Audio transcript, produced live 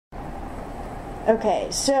Okay,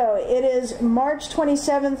 so it is March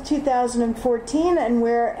 27th, 2014, and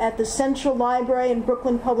we're at the Central Library in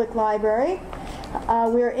Brooklyn Public Library.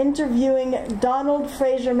 We're interviewing Donald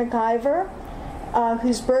Fraser MacIver,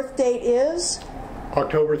 whose birth date is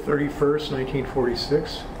October 31st,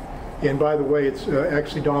 1946. And by the way, it's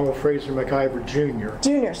actually Donald Fraser MacIver Jr.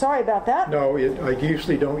 Junior, sorry about that. No, I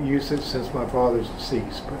usually don't use it since my father's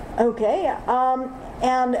deceased. But. Okay,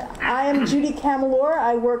 and I am Judy Kamilhor.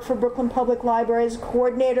 I work for Brooklyn Public Library as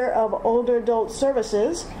coordinator of older adult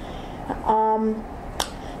services.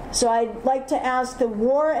 So I'd like to ask the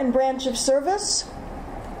war and branch of service.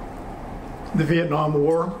 The Vietnam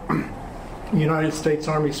War, United States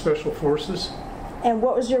Army Special Forces. And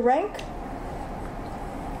what was your rank?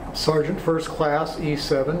 Sergeant First Class,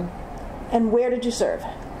 E7. And where did you serve?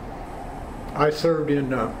 I served in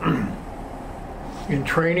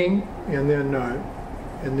training, and then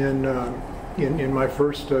in my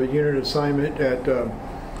first unit assignment at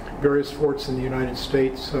various forts in the United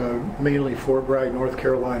States, mainly Fort Bragg, North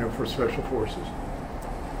Carolina, for Special Forces.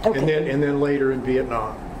 Okay. And then later in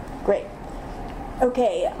Vietnam. Great.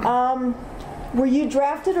 Okay. Were you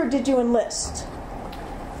drafted or did you enlist?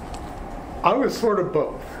 I was sort of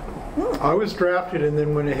both. I was drafted and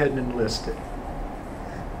then went ahead and enlisted.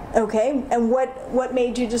 Okay, and what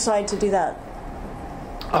made you decide to do that?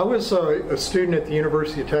 I was a student at the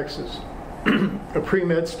University of Texas, a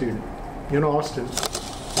pre-med student in Austin.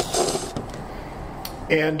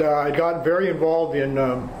 And I got very involved in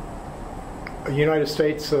a United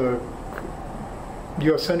States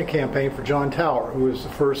U.S. Senate campaign for John Tower, who was the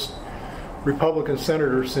first Republican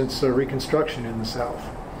senator since Reconstruction in the South.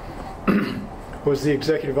 Was the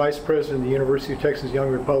executive vice president of the University of Texas Young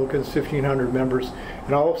Republicans, 1,500 members,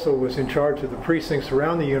 and I also was in charge of the precincts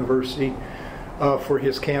around the university for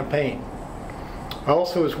his campaign. I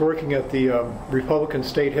also was working at the Republican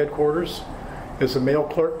state headquarters as a mail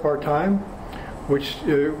clerk part-time, which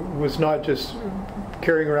was not just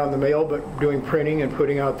carrying around the mail, but doing printing and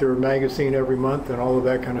putting out their magazine every month and all of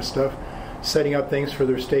that kind of stuff, setting up things for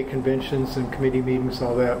their state conventions and committee meetings and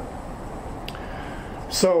all that.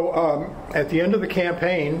 So at the end of the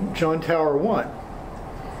campaign, John Tower won.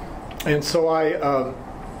 And so I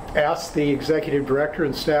asked the executive director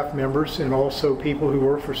and staff members and also people who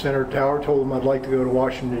worked for Senator Tower, told them I'd like to go to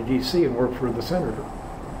Washington, D.C. and work for the senator.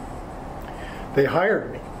 They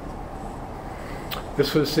hired me.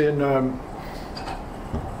 This was in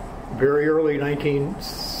very early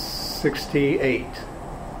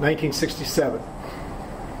 1967.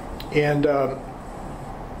 And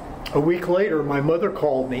a week later, my mother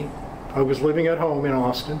called me. I was living at home in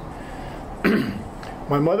Austin.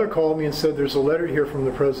 My mother called me and said, there's a letter here from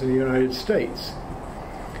the President of the United States.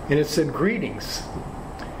 And it said, greetings.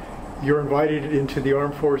 You're invited into the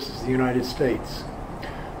Armed Forces of the United States.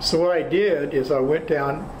 So what I did is I went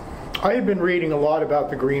down. I had been reading a lot about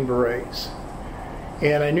the Green Berets.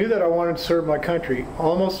 And I knew that I wanted to serve my country.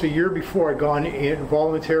 Almost a year before, I'd gone in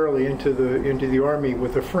voluntarily into the Army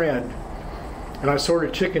with a friend. And I sort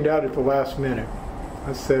of chickened out at the last minute.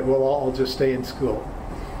 I said, well, I'll just stay in school.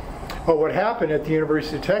 Well, what happened at the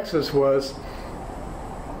University of Texas was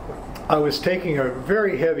I was taking a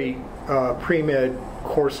very heavy pre-med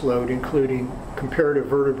course load, including comparative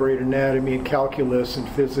vertebrate anatomy and calculus and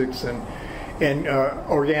physics and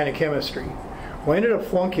organic chemistry. Well, I ended up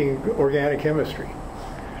flunking organic chemistry.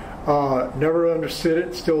 Never understood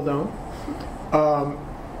it, still don't.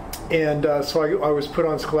 So I was put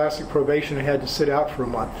on scholastic probation and had to sit out for a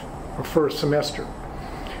month, or for a semester.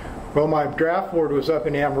 Well, my draft board was up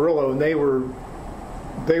in Amarillo, and they were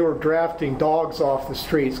drafting dogs off the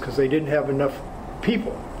streets because they didn't have enough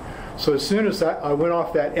people. So as soon as I went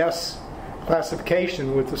off that S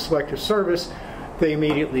classification with the Selective Service, they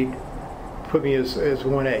immediately put me as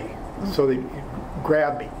 1A. So they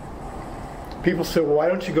grabbed me. People said, well, why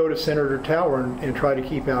don't you go to Senator Tower and try to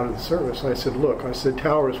keep out of the service? I said, look,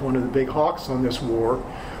 Tower is one of the big hawks on this war.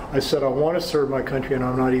 I said, I want to serve my country, and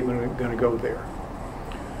I'm not even going to go there.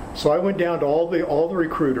 So I went down to all the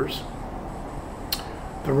recruiters,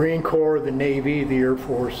 the Marine Corps, the Navy, the Air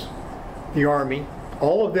Force, the Army.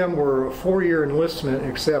 All of them were a 4-year enlistment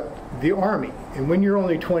except the Army. And when you're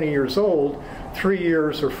only 20 years old, 3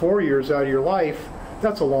 years or 4 years out of your life,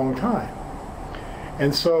 that's a long time.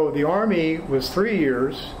 And so the Army was 3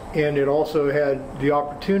 years, and it also had the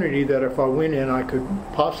opportunity that if I went in, I could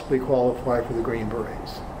possibly qualify for the Green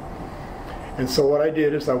Berets. And so what I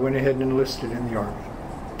did is I went ahead and enlisted in the Army.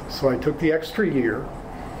 So I took the extra year,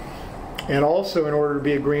 and also in order to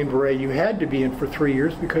be a Green Beret, you had to be in for 3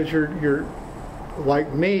 years because you're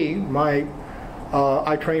like me.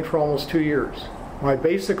 I trained for almost 2 years. My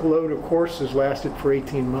basic load of courses lasted for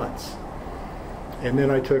 18 months. And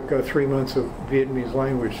then I took 3 months of Vietnamese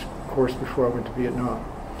language course before I went to Vietnam.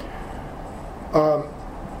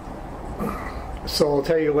 So I'll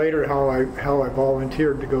tell you later how I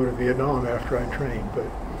volunteered to go to Vietnam after I trained. But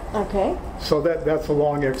okay. So that's a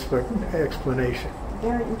long explanation.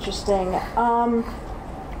 Very interesting.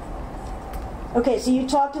 Okay, so you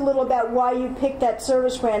talked a little about why you picked that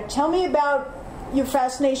service brand. Tell me about your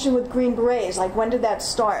fascination with Green Berets. Like, when did that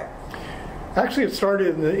start? Actually, it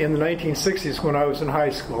started in the 1960s when I was in high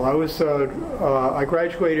school. I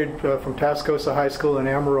graduated from Tascosa High School in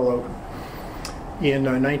Amarillo in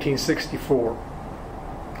 1964.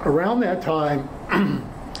 Around that time,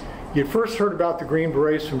 you'd first heard about the Green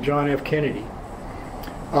Berets from John F. Kennedy.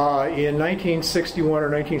 In 1961 or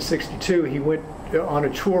 1962, he went on a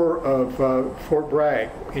tour of Fort Bragg,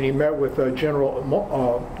 and he met with General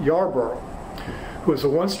Yarborough, who was a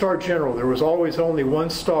one-star general. There was always only one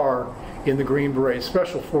star in the Green Berets,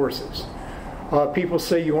 Special Forces. People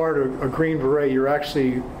say you aren't a Green Beret, you're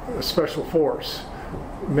actually a Special Force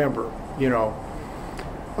member, you know.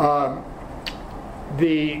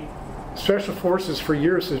 The Special Forces for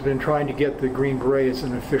years has been trying to get the Green Beret as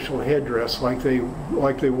an official headdress, like they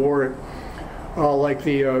wore it, like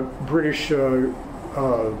the British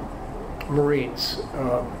Marines,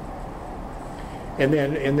 and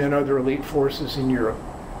then other elite forces in Europe.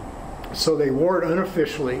 So they wore it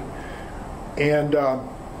unofficially, and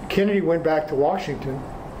Kennedy went back to Washington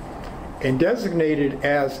and designated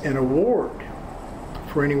as an award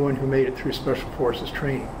for anyone who made it through Special Forces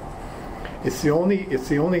training. It's the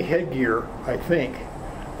only headgear, I think,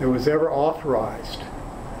 that was ever authorized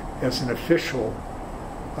as an official.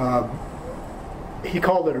 He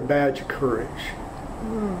called it a badge of courage.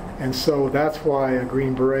 And so that's why a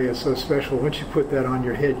Green Beret is so special. Once you put that on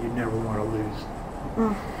your head, you never want to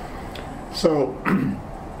lose. So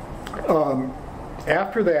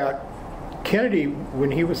after that, Kennedy, when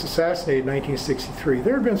he was assassinated in 1963,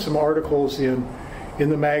 there had been some articles in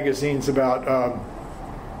the magazines about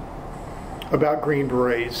Green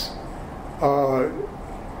Berets,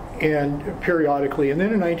 and periodically. And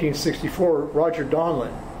then in 1964, Roger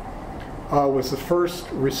Donlin was the first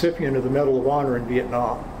recipient of the Medal of Honor in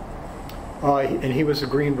Vietnam, and he was a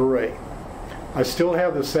Green Beret. I still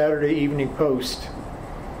have the Saturday Evening Post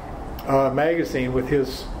magazine with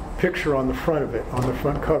his picture on the front of it, on the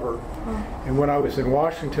front cover. And when I was in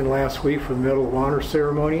Washington last week for the Medal of Honor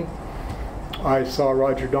ceremony, I saw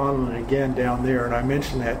Roger Donlin again down there, and I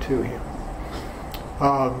mentioned that to him.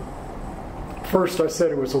 First I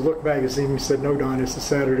said it was a Look magazine. He said, "No, Don, it's the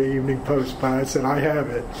Saturday Evening Post." But I said, "I have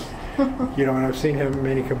it." You know, and I've seen him at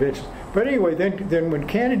many conventions. But anyway, then when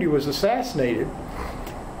Kennedy was assassinated,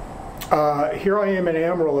 here I am in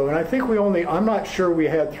Amarillo, and I think I'm not sure we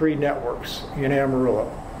had 3 networks in Amarillo.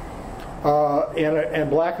 And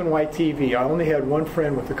black and white TV. I only had one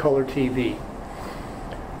friend with a color TV.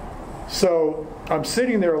 So I'm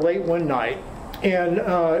sitting there late one night, and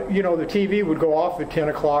you know, the TV would go off at 10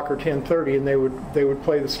 o'clock or 10:30, and they would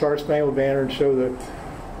play the Star Spangled Banner and show the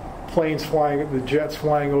planes flying, the jets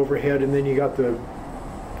flying overhead, and then you got the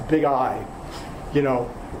big eye, you know,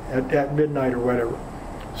 at midnight or whatever.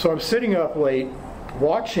 So I'm sitting up late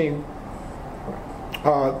watching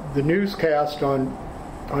the newscast on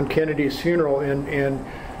Kennedy's funeral, and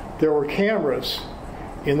there were cameras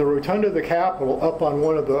in the rotunda of the Capitol up on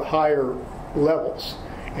one of the higher levels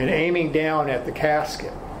and aiming down at the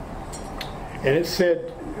casket. And it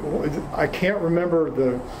said, I can't remember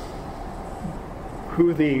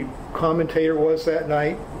who the commentator was that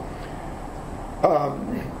night.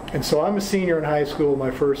 And so I'm a senior in high school.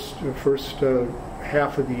 My first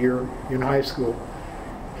half of the year in high school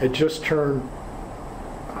had just turned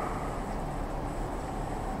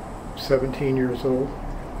 17 years old.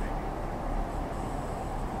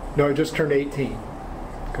 No, I just turned 18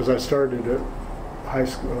 because I started at high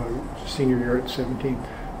school senior year at 17.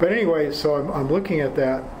 But anyway, so I'm looking at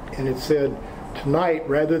that, and it said, tonight,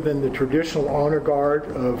 rather than the traditional honor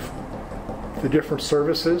guard of the different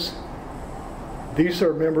services, these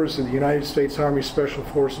are members of the United States Army Special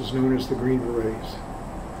Forces known as the Green Berets.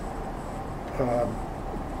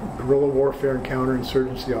 Guerrilla warfare and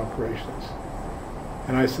counterinsurgency operations.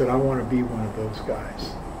 And I said, I want to be one of those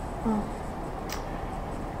guys.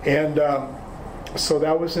 And so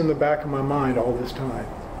that was in the back of my mind all this time.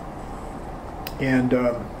 And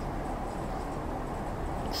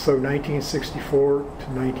so 1964 to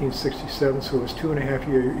 1967, so it was 2.5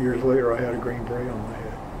 years later, I had a Green Beret on my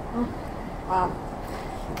head.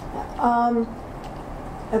 Wow.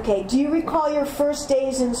 Okay, do you recall your first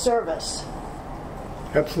days in service?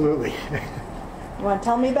 Absolutely. You want to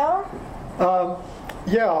tell me about them?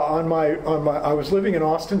 Yeah, I was living in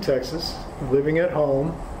Austin, Texas, living at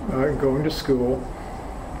home, going to school.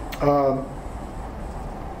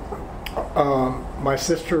 My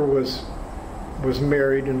sister was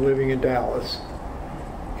married and living in Dallas,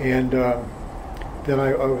 and then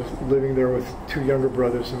I was living there with two younger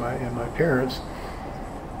brothers and my parents.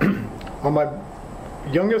 On my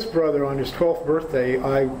youngest brother, on his 12th birthday,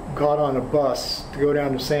 I got on a bus to go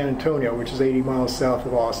down to San Antonio, which is 80 miles south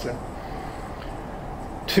of Austin,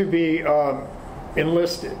 to be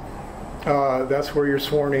enlisted. That's where you're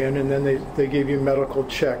sworn in, and then they give you a medical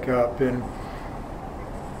checkup and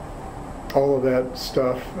all of that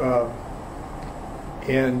stuff,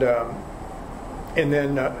 and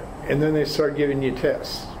then they start giving you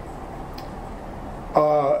tests.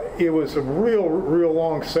 It was a real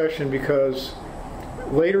long session because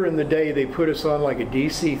later in the day they put us on like a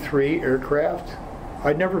DC-3 aircraft.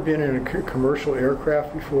 I'd never been in a commercial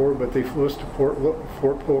aircraft before, but they flew us to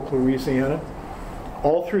Fort Polk, Louisiana,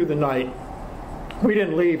 all through the night. We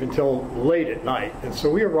didn't leave until late at night, and so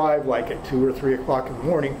we arrived like at 2 or 3 o'clock in the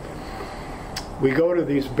morning. We go to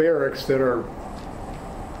these barracks that are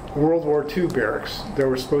World War II barracks that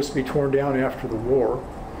were supposed to be torn down after the war.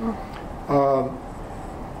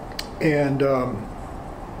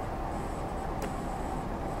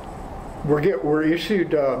 We're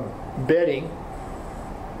issued bedding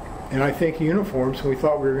and I think uniforms, and we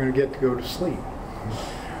thought we were going to get to go to sleep.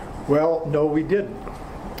 Well, no, we didn't.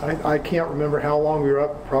 I can't remember how long we were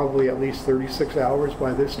up, probably at least 36 hours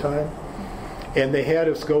by this time. And they had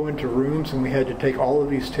us go into rooms, and we had to take all of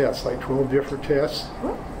these tests, like 12 different tests.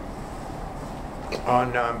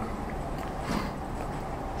 On,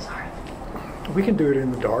 sorry. We can do it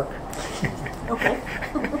in the dark. Okay.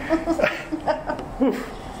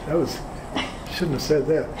 Oof, shouldn't have said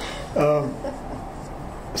that.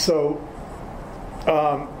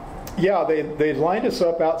 Yeah, they lined us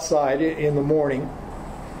up outside in the morning,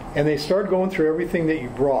 and they started going through everything that you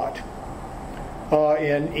brought.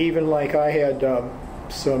 And even like I had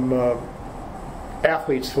some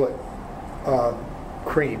athlete's foot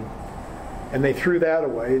cream, and they threw that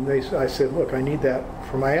away. And I said, "Look, I need that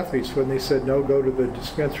for my athlete's foot." And they said, "No, go to the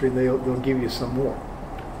dispensary, and they'll give you some more."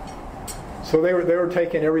 So they were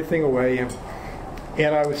taking everything away,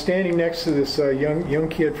 and I was standing next to this young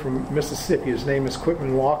kid from Mississippi. His name is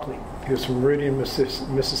Quitman Lockley. He was from Meridian,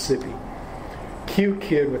 Mississippi. Cute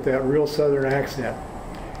kid with that real Southern accent.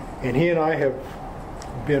 And he and I have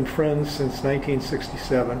been friends since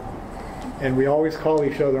 1967, and we always call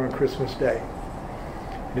each other on Christmas Day.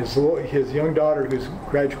 His young daughter, who's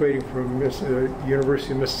graduating from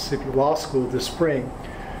University of Mississippi Law School this spring,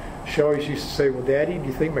 she always used to say, "Well, Daddy, do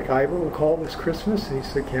you think MacIver will call this Christmas?" And he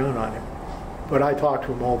said, "Count on it." But I talk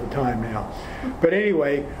to him all the time now. But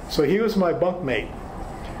anyway, so he was my bunkmate.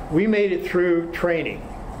 We made it through training.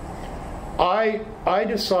 I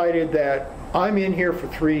decided that I'm in here for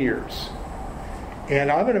 3 years,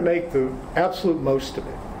 and I'm going to make the absolute most of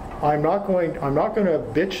it. I'm not going to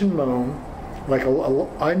bitch and moan. Like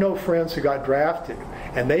I know friends who got drafted,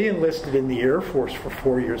 and they enlisted in the Air Force for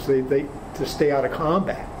 4 years. They to stay out of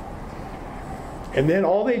combat. And then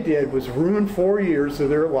all they did was ruin 4 years of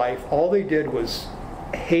their life. All they did was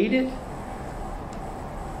hate it,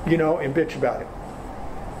 and bitch about it.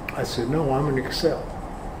 I said, no, I'm going to excel.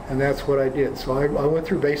 And that's what I did. So I went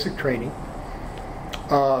through basic training.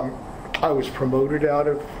 I was promoted out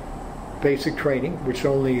of basic training, which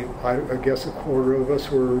only, I guess, a quarter of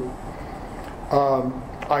us were.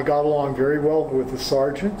 I got along very well with the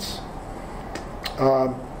sergeants.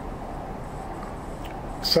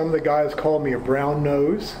 Some of the guys called me a brown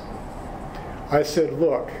nose. I said,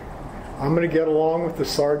 look, I'm going to get along with the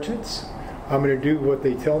sergeants. I'm going to do what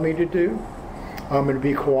they tell me to do. I'm going to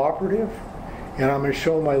be cooperative. And I'm going to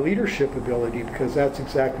show my leadership ability, because that's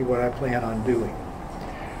exactly what I plan on doing.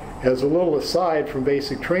 As a little aside from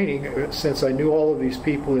basic training, since I knew all of these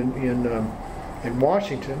people in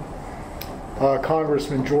Washington,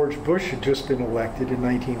 Congressman George Bush had just been elected in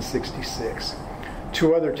 1966.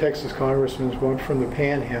 Two other Texas congressmen, one from the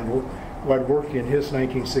Panhandle, who I'd worked in his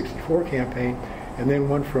 1964 campaign, and then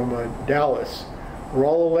one from Dallas, were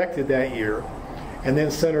all elected that year, and then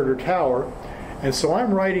Senator Tower. And so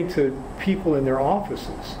I'm writing to people in their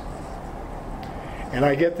offices, and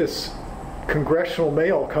I get this congressional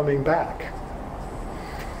mail coming back.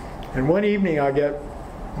 And one evening I get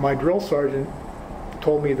my drill sergeant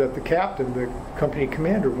told me that the captain, the company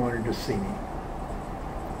commander, wanted to see me.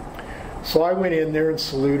 So I went in there and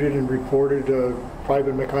saluted and reported,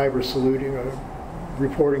 Private MacIver saluting,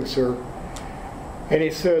 reporting, sir. And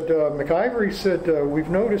he said, MacIver, he said, we've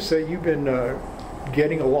noticed that you've been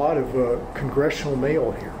getting a lot of congressional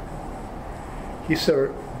mail here. he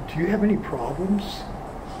said, "Do you have any problems?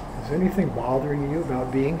 Is anything bothering you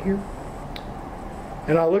about being here?"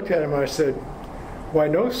 And I looked at him and I said, "Why,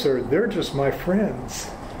 no, sir, they're just my friends."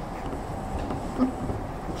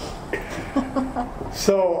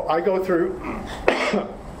 So I go through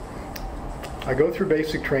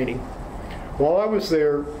basic training. While I was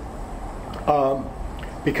there,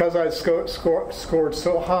 because I scored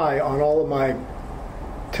so high on all of my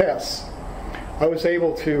tests, I was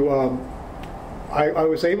able to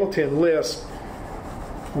enlist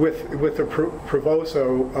with the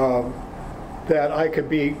proviso that I could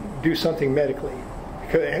do something medically,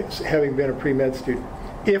 having been a pre-med student,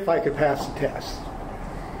 if I could pass the test.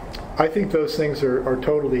 I think those things are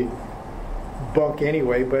totally bunk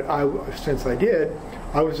anyway, but since I did,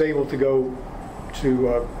 I was able to go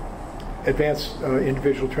to Advanced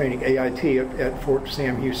Individual Training, AIT, at Fort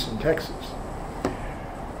Sam Houston, Texas.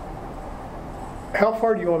 How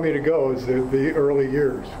far do you want me to go as the early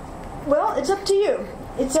years? Well, it's up to you.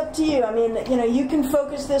 It's up to you. I mean, you can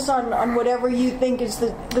focus this on whatever you think is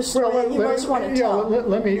the story that you most want to tell.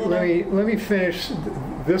 Let me finish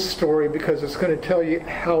this story, because it's going to tell you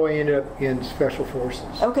how I ended up in Special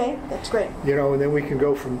Forces. Okay, that's great. And then we can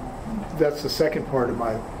go from. That's the second part of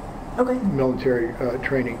my military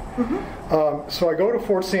training. Mm-hmm. So I go to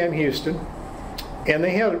Fort Sam Houston, and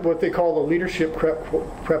they had what they call the Leadership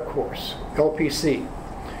Prep Course, LPC.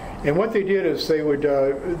 And what they did is they would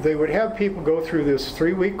have people go through this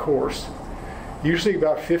 3-week course, usually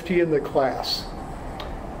about 50 in the class,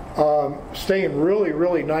 stay in really,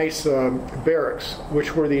 really nice barracks,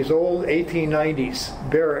 which were these old 1890s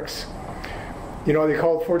barracks. They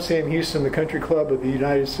called Fort Sam Houston the Country Club of the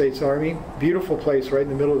United States Army. Beautiful place right in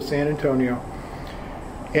the middle of San Antonio.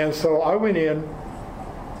 And so I went in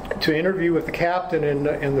to interview with the captain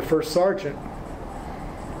and the first sergeant.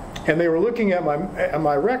 And they were looking at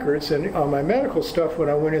my records, and on my medical stuff when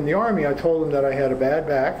I went in the Army, I told them that I had a bad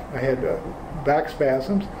back, I had back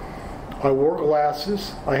spasms, I wore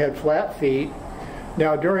glasses, I had flat feet.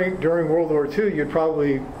 Now during World War II, you'd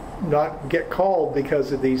probably not get called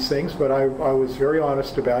because of these things, but I was very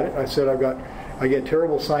honest about it. I said I get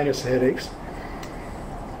terrible sinus headaches.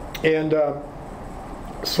 And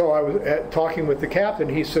so I was talking with the captain.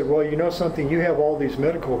 He said, "Well, you know something, you have all these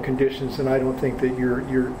medical conditions, and I don't think that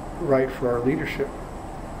you're right for our leadership."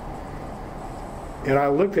 And I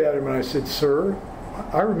looked at him and I said, "Sir,"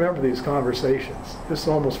 I remember these conversations. This is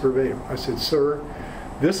almost verbatim. I said, "Sir,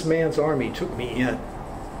 this man's army took me in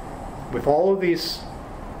with all of these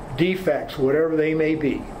defects, whatever they may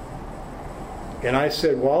be. And I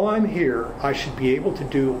said, while I'm here, I should be able to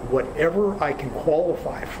do whatever I can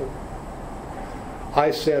qualify for."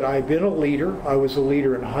 I said, "I've been a leader. I was a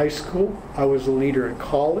leader in high school. I was a leader in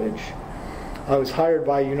college. I was hired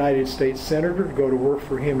by a United States Senator to go to work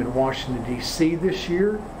for him in Washington, D.C. this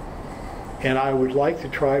year. And I would like to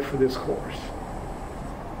try for this course."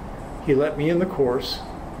 He let me in the course.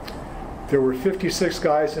 There were 56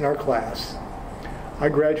 guys in our class. I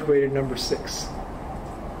graduated number 6.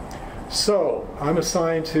 So I'm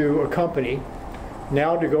assigned to a company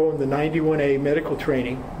now to go in the 91A medical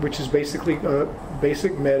training, which is basically a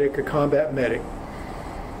basic medic, a combat medic.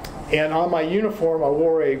 And on my uniform, I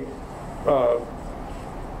wore a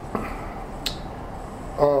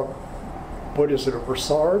a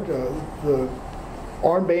brassard, the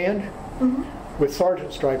armband, mm-hmm. with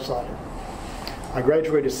sergeant stripes on it. I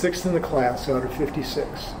graduated 6th in the class out of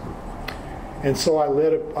 56. And so I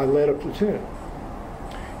led a platoon.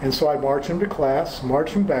 And so I marched them to class,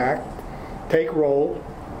 march them back, take roll,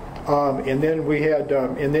 and then we had,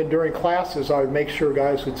 and then during classes, I would make sure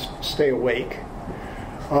guys would stay awake.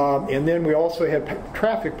 And then we also had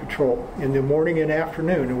traffic patrol in the morning and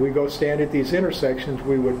afternoon, and we go stand at these intersections.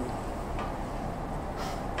 We would,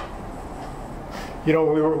 we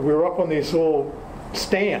were up on these little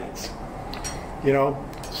stands,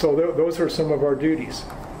 So those are some of our duties.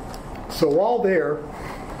 So while there,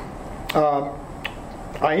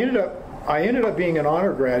 I ended up being an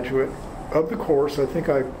honor graduate of the course. I think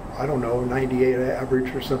I don't know, 98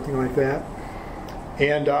 average or something like that.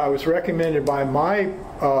 And I was recommended by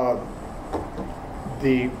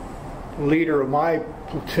the leader of my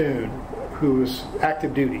platoon, who was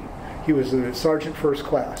active duty. He was a sergeant first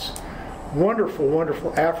class. Wonderful,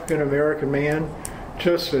 wonderful African American man,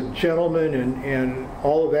 just a gentleman and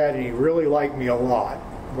all of that, and he really liked me a lot.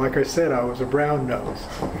 Like I said, I was a brown nose.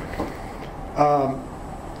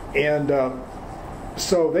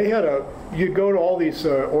 So they had you'd go to all these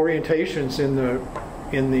orientations in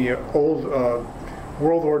the old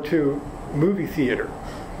World War II movie theater,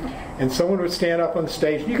 and someone would stand up on the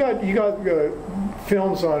stage. You got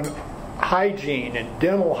films on hygiene and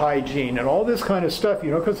dental hygiene and all this kind of stuff,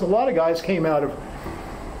 because a lot of guys came out of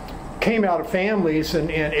families and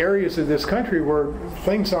areas of this country where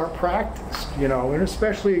things aren't practiced, and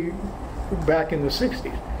especially back in the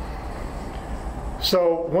 60s.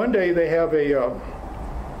 So one day they have a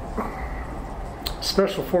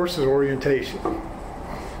Special Forces orientation,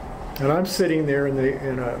 and I'm sitting there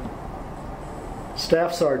in a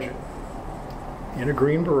staff sergeant in a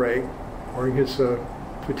green beret, wearing his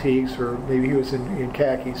fatigues, or maybe he was in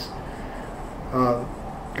khakis,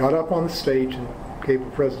 got up on the stage and gave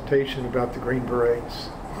a presentation about the Green Berets.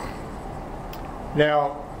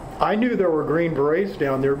 Now, I knew there were Green Berets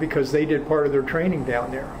down there because they did part of their training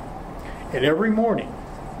down there. And every morning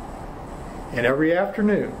and every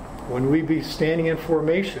afternoon, when we'd be standing in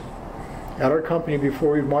formation at our company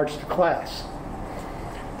before we'd march to class,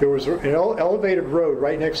 there was an elevated road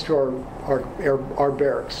right next to our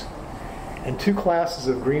barracks, and 2 classes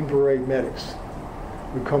of Green Beret medics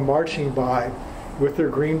would come marching by with their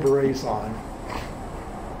Green Berets on,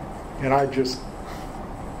 and I'd just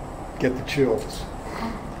get the chills.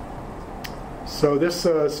 So this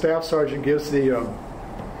staff sergeant gives the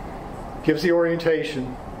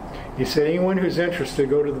orientation. He said, anyone who's interested,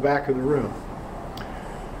 go to the back of the room.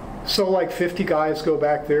 So like 50 guys go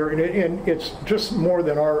back there, and it's just more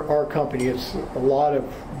than our company. It's a lot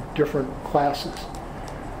of different classes.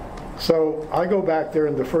 So I go back there,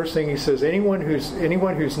 and the first thing he says, anyone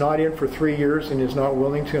who's not in for 3 years and is not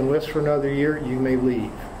willing to enlist for another year, you may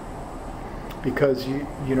leave. Because you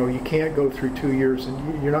can't go through 2 years,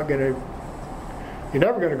 and you're never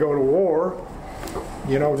going to go to war,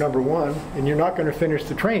 number one, and you're not going to finish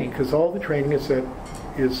the training, because all the training is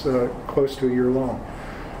close to a year long.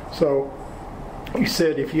 So he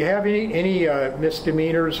said, if you have any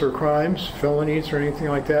misdemeanors or crimes, felonies or anything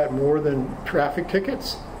like that, more than traffic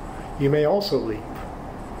tickets, you may also leave.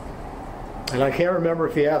 And I can't remember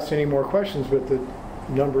if he asked any more questions, but the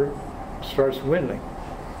number starts dwindling.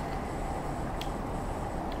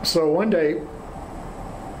 So one day,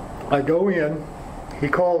 I go in, he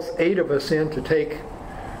calls 8 of us in to take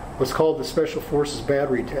what's called the Special Forces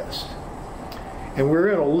battery test. And we're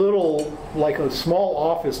in a little, like a small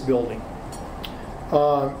office building.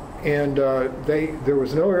 There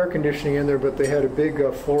was no air conditioning in there, but they had a big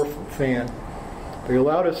floor fan. They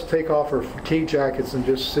allowed us to take off our fatigue jackets and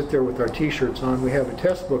just sit there with our t-shirts on. We have a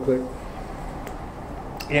test booklet.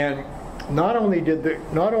 And not only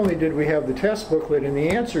did we have the test booklet and the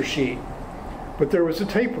answer sheet, but there was a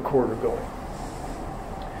tape recorder going.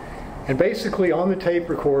 And basically on the tape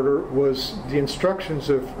recorder was the instructions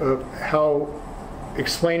of how,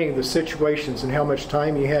 explaining the situations and how much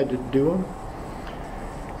time you had to do them.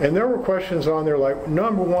 And there were questions on there like,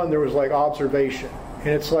 number one, there was like observation. And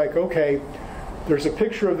it's like, okay, there's a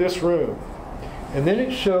picture of this room. And then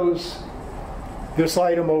it shows this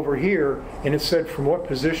item over here, and it said from what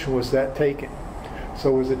position was that taken.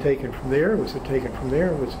 So was it taken from there? Was it taken from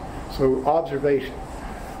there? So observation.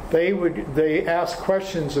 They asked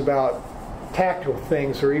questions about tactile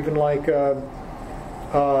things, or even like a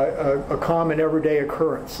common everyday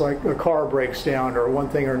occurrence, like a car breaks down or one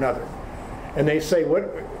thing or another. And they say,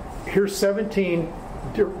 here's 17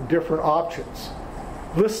 different options.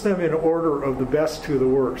 List them in order of the best to the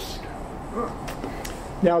worst.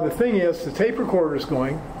 Now the thing is, the tape recorder is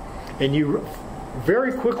going, and you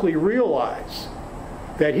very quickly realize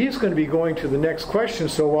that he's going to be going to the next question,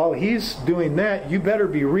 so while he's doing that, you better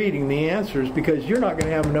be reading the answers, because you're not going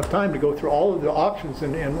to have enough time to go through all of the options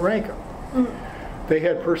and rank them. Mm-hmm. They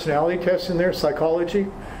had personality tests in there, psychology.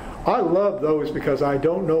 I love those because I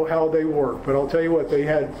don't know how they work, but I'll tell you what they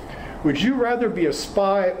had. Would you rather be a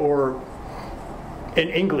spy or an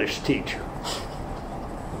English teacher?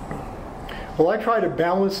 Well, I try to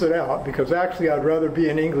balance it out, because actually I'd rather be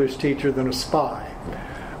an English teacher than a spy.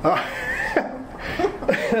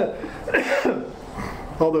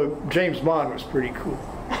 Although James Bond was pretty cool.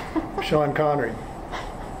 Sean Connery.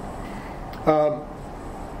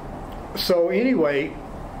 So anyway,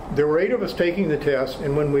 there were 8 of us taking the test,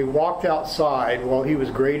 and when we walked outside while he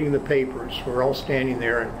was grading the papers, we're all standing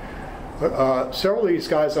there, and several of these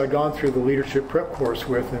guys I'd gone through the leadership prep course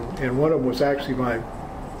with, and one of them was actually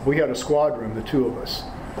we had a squad room, the 2 of us,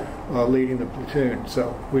 leading the platoon,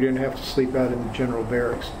 so we didn't have to sleep out in the general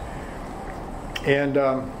barracks. And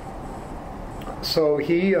so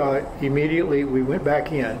he immediately, we went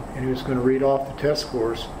back in, and he was going to read off the test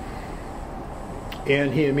scores,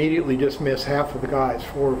 and he immediately dismissed half of the guys,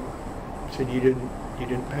 4 of them. He said, you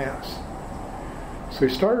didn't pass. So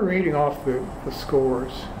he started reading off the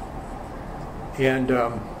scores, and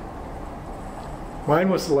mine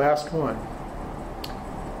was the last one.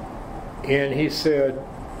 And he said,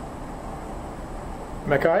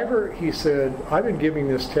 MacIver, he said, I've been giving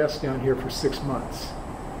this test down here for 6 months.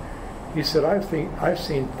 He said, I've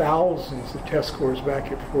seen thousands of test scores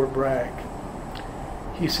back at Fort Bragg.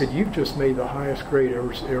 He said, you've just made the highest grade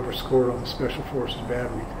ever scored on the Special Forces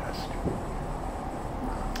battery test.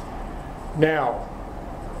 Now,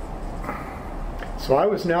 so I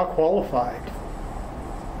was now qualified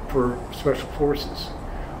for Special Forces.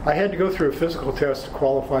 I had to go through a physical test to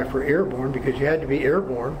qualify for airborne because you had to be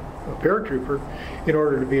airborne, a paratrooper, in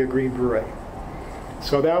order to be a Green Beret.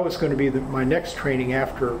 So that was going to be my next training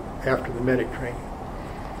after the medic training.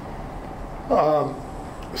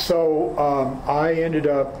 I ended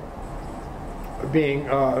up being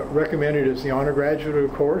recommended as the honor graduate of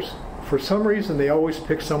the course. For some reason, they always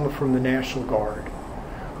pick someone from the National Guard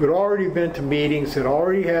who had already been to meetings, had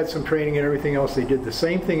already had some training and everything else. They did the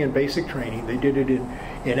same thing in basic training. They did it in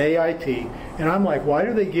AIT. And I'm like, why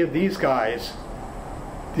do they give these guys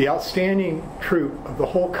the outstanding troop of the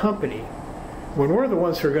whole company when we're the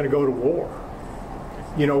ones who are going to go to war?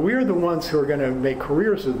 You know, we're the ones who are going to make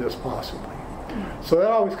careers of this possibly. So that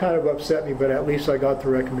always kind of upset me, but at least I got the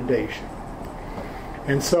recommendation.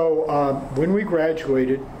 And so when we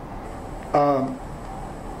graduated,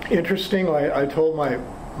 interestingly, I told my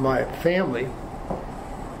family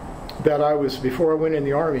that I was, before I went in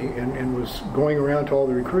the Army and was going around to all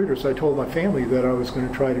the recruiters, I told my family that I was going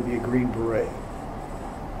to try to be a Green Beret.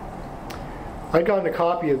 I'd gotten a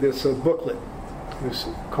copy of this booklet. It was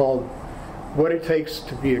called What It Takes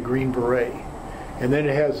to Be a Green Beret. And then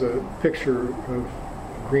it has a picture of a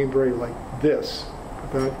Green Beret like this.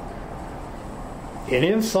 And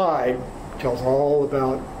inside tells all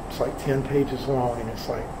about, it's like 10 pages long, and it's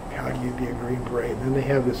like, how do you be a Green Beret? And then they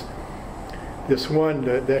have this one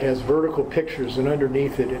that has vertical pictures, and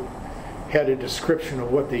underneath it, it had a description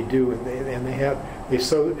of what they do, and they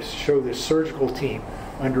show this surgical team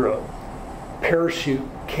under a parachute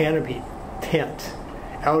canopy tent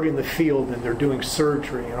out in the field, and they're doing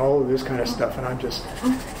surgery and all of this kind of stuff, and I'm just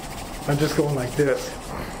going like this.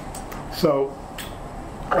 So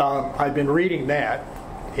I've been reading that,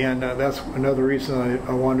 and that's another reason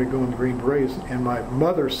I wanted to go in the Green Berets. And my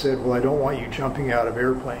mother said, well, I don't want you jumping out of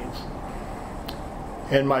airplanes.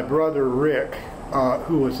 And my brother Rick,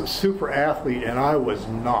 who was a super athlete, and I was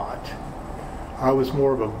not. I was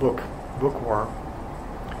more of a bookworm.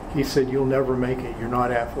 He said, you'll never make it. You're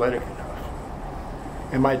not athletic enough.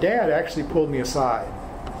 And my dad actually pulled me aside.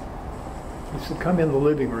 He said, come in the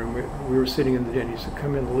living room. We were sitting in the den. He said,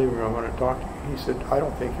 come in the living room. I want to talk to you. He said, I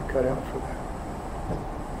don't think you're cut out for that.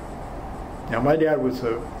 Now, my dad was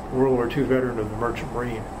a World War II veteran of the Merchant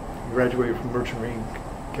Marine. He graduated from the Merchant Marine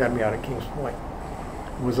Academy out of Kings Point.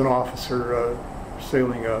 He was an officer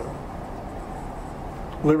sailing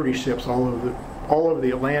Liberty ships all over the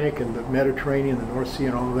Atlantic and the Mediterranean, the North Sea,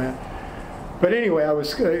 and all of that. But anyway, I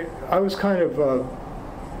was kind of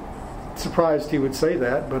surprised he would say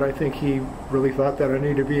that, but I think he really thought that I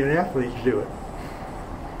needed to be an athlete to do it.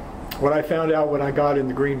 What I found out when I got in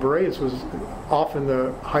the Green Berets was often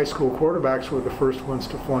the high school quarterbacks were the first ones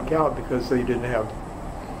to flunk out because they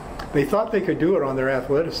thought they could do it on their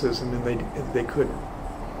athleticism, and they couldn't.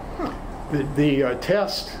 The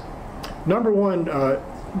test,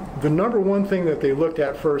 the number one thing that they looked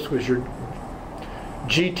at first was your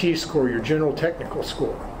GT score, your general technical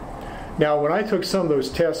score. Now, when I took some of those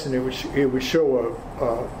tests, and it would show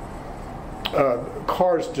a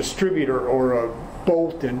car's distributor or a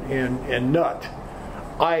bolt and nut,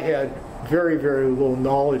 I had very, very little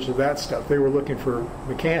knowledge of that stuff. They were looking for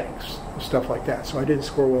mechanics, stuff like that. So I didn't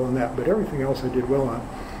score well on that, but everything else I did well on.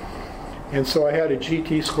 And so I had a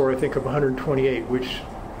GT score, I think, of 128, which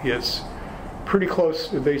is pretty close.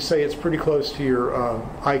 They say it's pretty close to your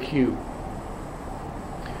IQ.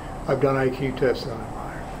 I've done IQ tests on it.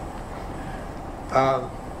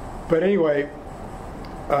 But anyway,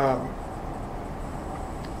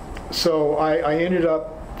 so I ended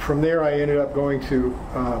up, from there I ended up going to,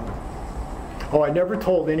 I never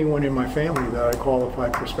told anyone in my family that I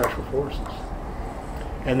qualified for Special Forces.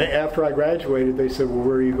 And after I graduated, they said, well,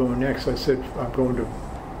 where are you going next? I said, I'm going to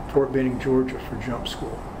Fort Benning, Georgia for jump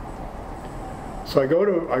school. So I go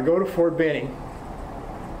to Fort Benning,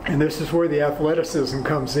 and this is where the athleticism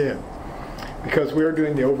comes in, because we were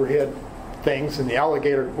doing the overhead things and the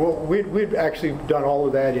alligator. Well, we'd actually done all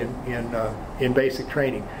of that in basic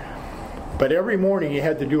training. But every morning you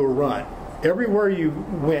had to do a run. Everywhere you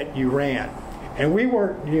went, you ran. And we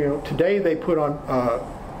weren't, today they put on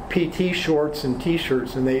PT shorts and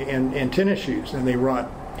T-shirts and tennis shoes, and they run.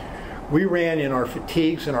 We ran in our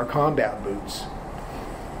fatigues and our combat boots.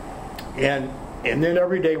 And then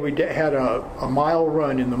every day we had a mile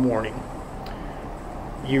run in the morning.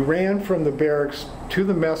 You ran from the barracks to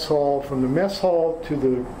the mess hall, from the mess hall to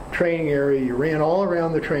the training area. You ran all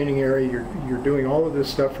around the training area. You're doing all of this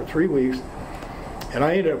stuff for 3 weeks, and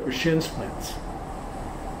I ended up with shin splints.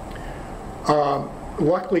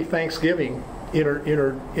 Luckily, Thanksgiving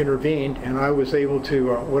intervened, and I was able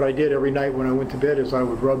to, what I did every night when I went to bed is I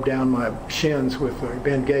would rub down my shins with a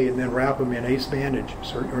Bengay and then wrap them in ace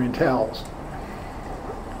bandages or in towels.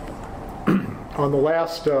 On the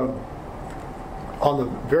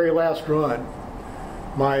very last run,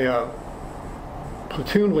 my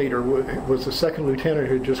platoon leader was the second lieutenant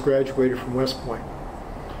who had just graduated from West Point.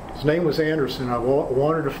 His name was Anderson. I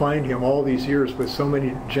wanted to find him all these years, but so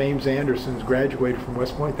many James Andersons graduated from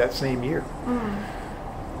West Point that same year.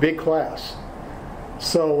 Big class.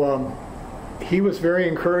 So he was very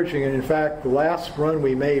encouraging, and in fact, the last run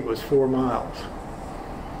we made was 4 miles.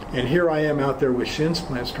 And here I am out there with shin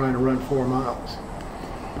splints trying to run 4 miles.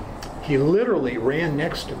 He literally ran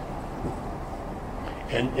next to me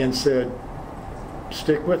and said,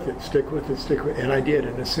 stick with it, stick with it, stick with it. And I did.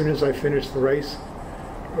 And as soon as I finished the race,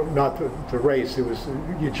 not the race, it was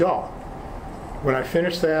you jog. When I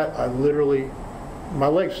finished that, I literally, my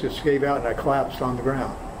legs just gave out and I collapsed on the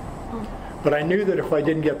ground. But I knew that if I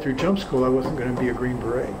didn't get through jump school, I wasn't going to be a Green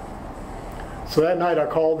Beret. So that night I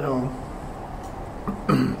called home.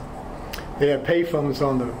 They had payphones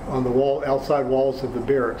on the wall, outside walls of the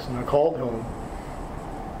barracks, and I called home.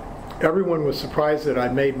 Everyone was surprised that I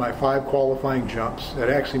made my 5 qualifying jumps, that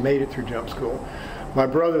I actually made it through jump school. My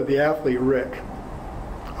brother, the athlete Rick,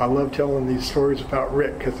 I love telling these stories about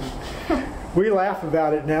Rick because we laugh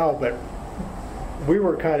about it now, but we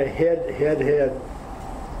were kind of head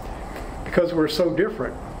because we're so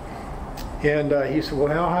different. And he said,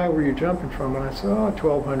 well, how high were you jumping from? And I said,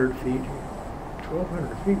 1,200 feet.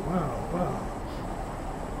 1,200 feet, wow.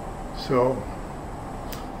 So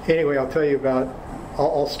anyway, I'll tell you about,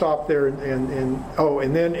 I'll stop there and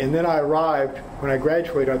then I arrived, when I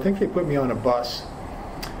graduated, I think they put me on a bus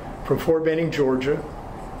from Fort Benning, Georgia,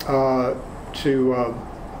 to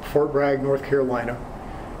Fort Bragg, North Carolina,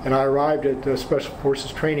 and I arrived at the Special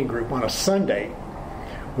Forces Training Group on a Sunday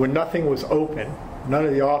when nothing was open. None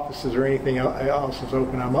of the offices or anything else was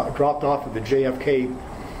open. I dropped off at the JFK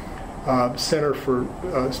Center for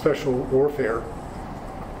Special Warfare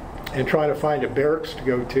and trying to find a barracks to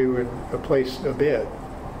go to and a bed.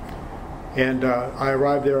 And I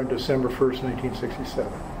arrived there on December 1st,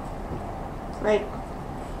 1967. Right.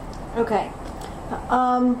 Okay.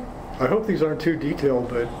 I hope these aren't too detailed,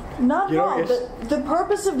 but not at all. The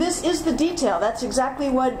purpose of this is the detail. That's exactly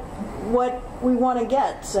what we want to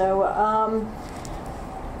get. So,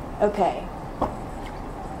 okay.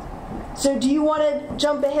 So, do you want to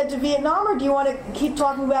jump ahead to Vietnam, or do you want to keep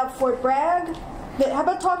talking about Fort Bragg? How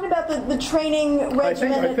about talking about the training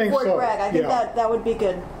regimen at Fort Bragg? I think that would be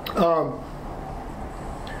good.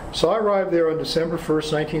 So I arrived there on December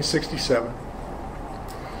 1st, 1967.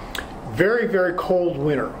 Very, very cold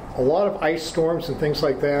winter. A lot of ice storms and things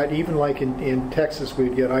like that. Even like in Texas,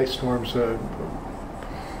 we'd get ice storms.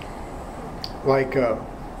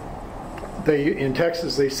 In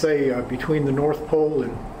Texas, they say between the North Pole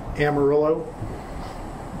and Amarillo,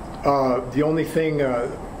 the only thing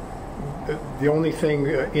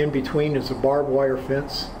in between is a barbed wire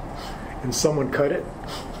fence, and someone cut it.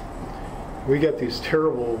 We get these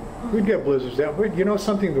we'd get blizzards out. But you know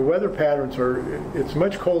something, the weather patterns it's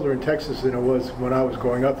much colder in Texas than it was when I was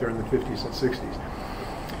growing up there in the 50s and 60s.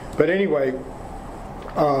 But anyway,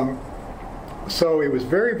 so it was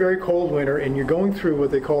very, very cold winter, and you're going through what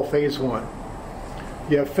they call phase 1.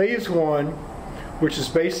 You have phase 1, which is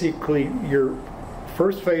basically your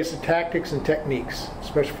first phase of tactics and techniques,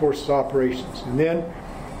 Special Forces operations. And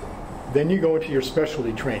then you go into your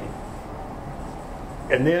specialty training.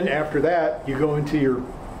 And then after that, you go into your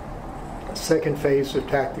second phase of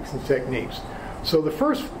tactics and techniques. So the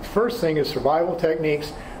first thing is survival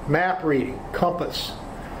techniques, map reading, compass.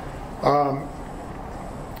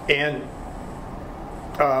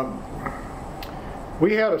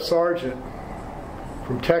 We had a sergeant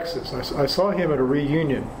from Texas. I saw him at a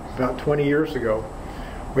reunion about 20 years ago.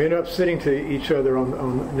 We ended up sitting to each other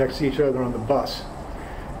next to each other on the bus.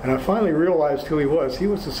 And I finally realized who he was. He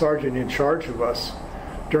was the sergeant in charge of us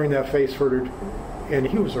during that phase further, and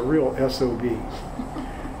he was a real SOB.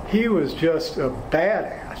 He was just a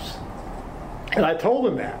badass. And I told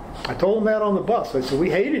him that. I told him that on the bus. I said, we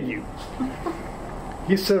hated you.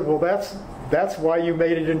 He said, well, that's why you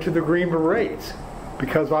made it into the Green Berets,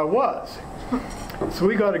 because I was. So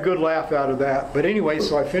we got a good laugh out of that. But anyway,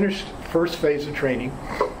 so I finished first phase of training.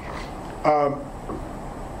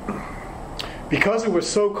 Because it was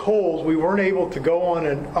so cold, we weren't able to go on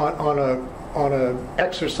on a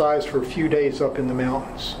exercise for a few days up in the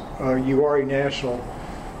mountains, Uwharrie National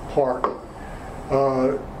Park,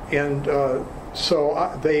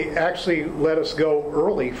 so they actually let us go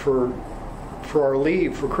early for our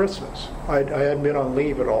leave for Christmas. I hadn't been on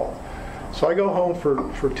leave at all, so I go home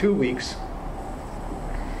for 2 weeks.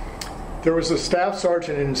 There was a staff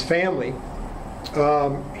sergeant and his family.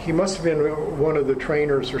 He must have been one of the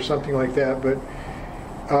trainers or something like that, but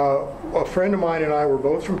a friend of mine and I were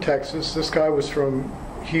both from Texas. This guy was from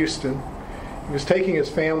Houston. He was taking his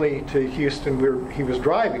family to Houston. He was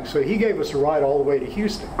driving, so he gave us a ride all the way to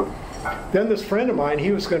Houston. Then this friend of mine,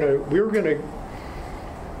 we were going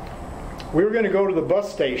to go to the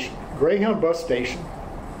bus station, Greyhound bus station,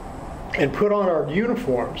 and put on our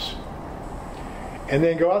uniforms, and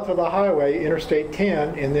then go out to the highway, Interstate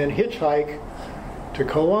 10, and then hitchhike to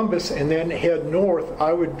Columbus, and then head north.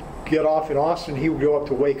 I would get off in Austin. He would go up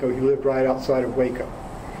to Waco. He lived right outside of Waco.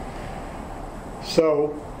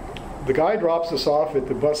 So the guy drops us off at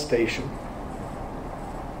the bus station,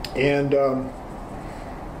 and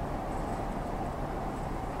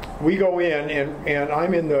we go in, and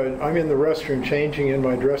I'm in the restroom changing in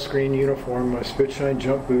my dress green uniform, my spit shine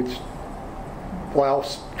jump boots,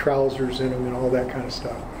 blouse, trousers in them, and all that kind of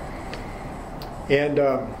stuff. And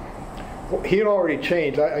he had already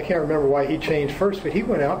changed. I can't remember why he changed first, but he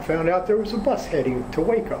went out and found out there was a bus heading to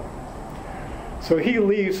Waco. So he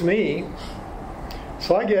leaves me.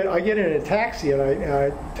 So I get in a taxi, and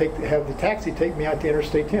I have the taxi take me out to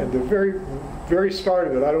Interstate 10. The very, very start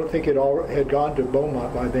of it. I don't think it all had gone to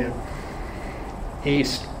Beaumont by then.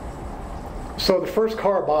 East. So the first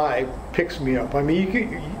car by picks me up. I mean,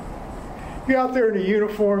 you're out there in a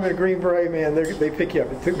uniform and a green beret, man. They pick you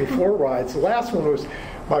up. It took me 4 rides. The last one was,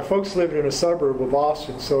 my folks lived in a suburb of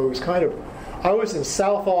Austin, so it was kind of, I was in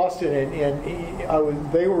South Austin,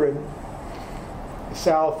 and they were in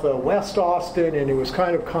Southwest Austin, and it was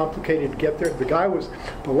kind of complicated to get there.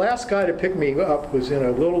 The last guy to pick me up was in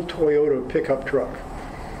a little Toyota pickup truck,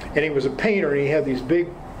 and he was a painter, and he had these big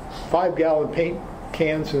 5-gallon paint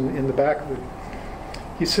cans in the back of it.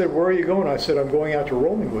 He said, "Where are you going?" I said, "I'm going out to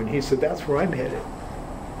Rollingwood." He said, "That's where I'm headed."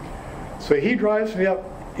 So he drives me up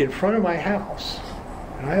in front of my house,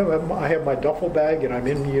 and I have my duffel bag, and I'm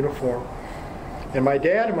in uniform, and my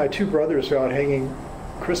dad and my 2 brothers are out hanging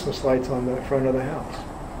Christmas lights on the front of the house.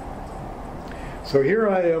 So here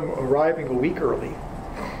I am, arriving a week early,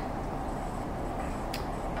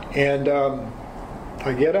 and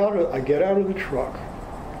I get out of the truck,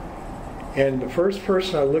 and the first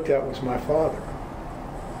person I looked at was my father.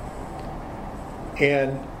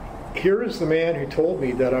 And here is the man who told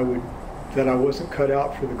me that I wasn't cut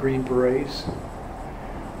out for the Green Berets.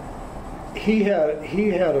 He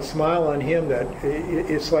had a smile on him that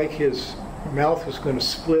it's like his mouth was going to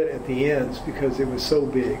split at the ends because it was so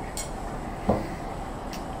big.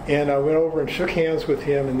 And I went over and shook hands with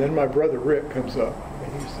him, and then my brother Rick comes up.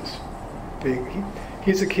 And he's this big.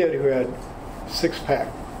 He's a kid who had 6-pack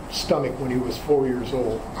stomach when he was 4 years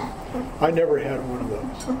old. I never had one of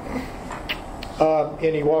those.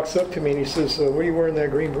 And he walks up to me and he says, "What are you wearing that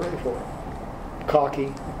green beret for?"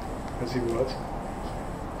 Cocky, as he was.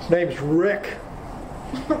 His name's Rick.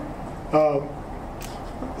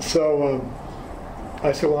 So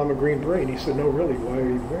I said, "Well, I'm a Green Beret." And he said, "No, really, why are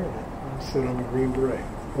you wearing it?" I said, "I'm a Green Beret."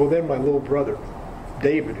 Well, then my little brother,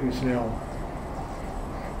 David, who's now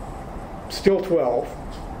still 12,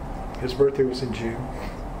 his birthday was in June.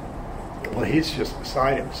 Well, he's just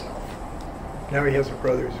beside himself. Now he has a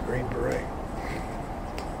brother who's a Green Beret.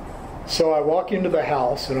 So I walk into the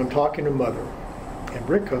house, and I'm talking to Mother, and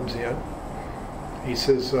Rick comes in. He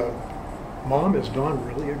says, "Mom, is Dawn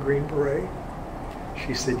really a Green Beret?"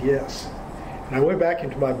 She said, "Yes." And I went back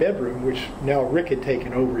into my bedroom, which now Rick had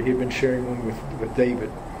taken over. He had been sharing one with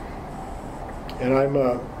David. And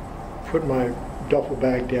I'm putting my duffel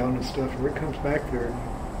bag down and stuff, and Rick comes back there and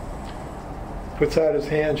puts out his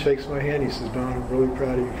hand, shakes my hand. He says, "Don, I'm really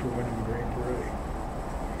proud of you for winning the Green Beret."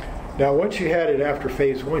 Now, once you had it after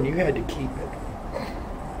phase 1, you had to keep it.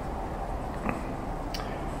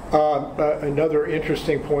 Another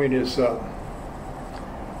interesting point is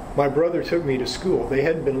my brother took me to school. They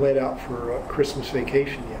hadn't been let out for Christmas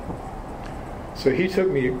vacation yet. So he took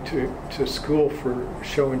me to school for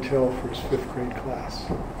show and tell for his 5th grade class.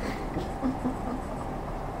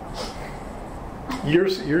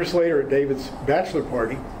 Years later at David's bachelor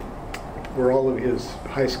party, where all of his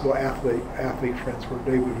high school athlete friends were,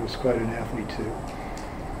 David was quite an athlete too.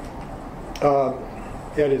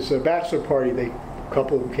 At his bachelor party, a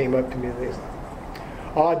couple of them came up to me and they said,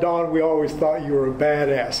 "Ah, Don, we always thought you were a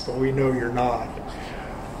badass, but we know you're not."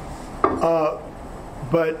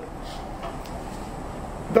 But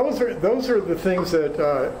those are the things that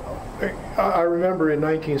I remember in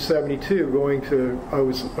 1972 going to. I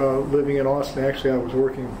was living in Austin. Actually, I was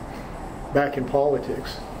working back in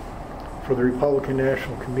politics for the Republican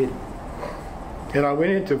National Committee, and I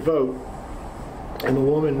went in to vote. And the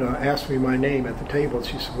woman asked me my name at the table.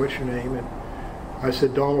 She said, "What's your name?" And I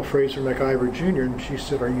said, "Donald Fraser MacIver Jr." And she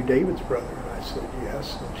said, "Are you David's brother?" And I said,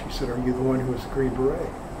 "Yes." And she said, "Are you the one who was the Green Beret?"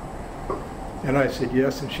 And I said,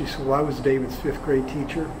 "Yes." And she said, "Well, I was David's 5th grade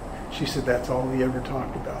teacher." She said, "That's all he ever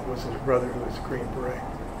talked about was his brother who was a Green Beret."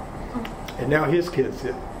 And now his kids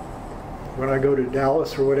did. When I go to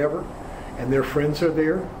Dallas or whatever, and their friends are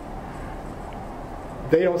there,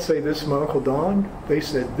 they don't say, "This is my Uncle Don." They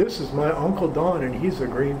said, "This is my Uncle Don, and he's a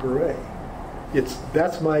Green Beret."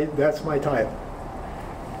 That's my title,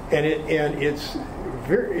 and it's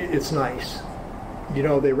nice. You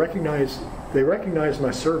know, they recognize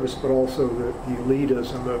my service, but also the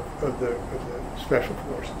elitism of the special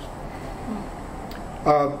forces.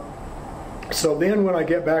 So then, when I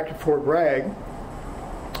get back to Fort Bragg,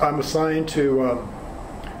 I'm assigned to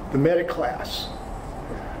the medic class.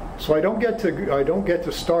 So I don't get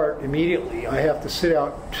to start immediately. I have to sit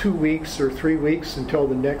out 2 weeks or 3 weeks until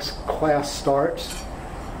the next class starts.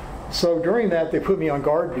 So during that, they put me on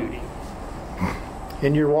guard duty,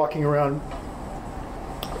 and you're walking around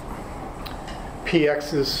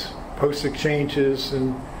PXs, post exchanges,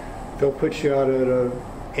 and they'll put you out at a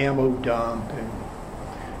ammo dump, and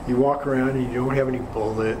you walk around and you don't have any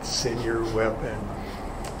bullets in your weapon,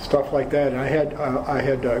 stuff like that. And I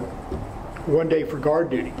had 1 day for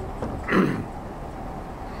guard duty.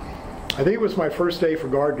 I think it was my first day for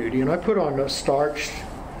guard duty, and I put on a starched,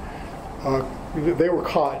 they were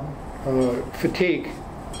cotton, fatigue,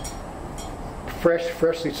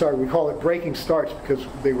 freshly starched. We call it breaking starch because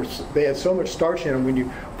they had so much starch in them. When you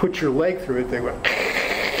put your leg through it, they went,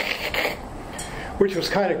 which was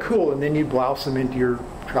kind of cool. And then you blouse them into your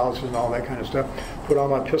trousers and all that kind of stuff. Put on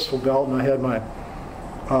my pistol belt, and I had my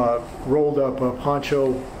rolled up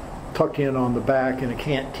poncho tucked in on the back in a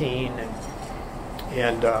canteen,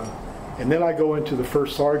 and then I go into the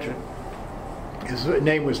first sergeant. His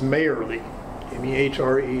name was Mayerly,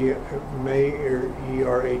 M-E-H-R-E-R-H-Y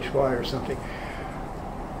or something.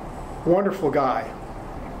 Wonderful guy.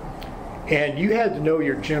 And you had to know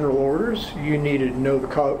your general orders. You needed to know the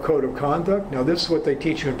code of conduct. Now, this is what they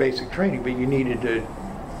teach you in basic training, but you needed to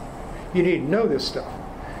know this stuff.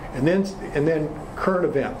 And then current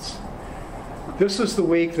events. This is the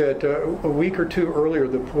week that a week or two earlier,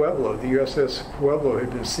 the Pueblo, the USS Pueblo, had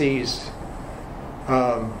been seized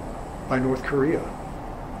by North Korea.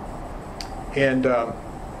 And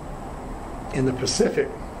in the Pacific,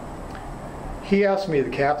 he asked me the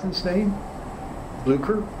captain's name,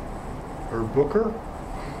 Blucher, or Booker.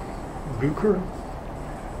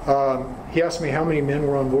 He asked me how many men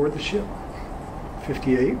were on board the ship.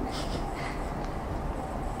 58.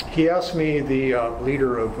 He asked me the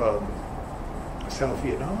leader of South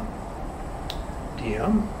Vietnam,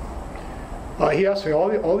 DM. He asked me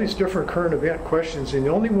all these different current event questions, and the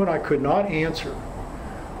only one I could not answer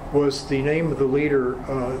was the name of the leader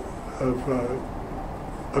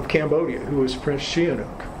of Cambodia, who was Prince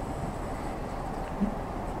Sihanouk.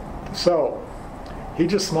 So he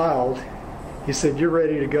just smiled. He said, "You're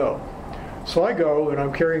ready to go." So I go, and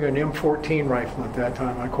I'm carrying an M14 rifle at that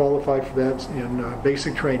time. I qualified for that in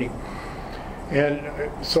basic training, and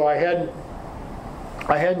so I hadn't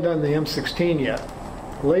done the M16 yet.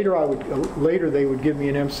 Later they would give me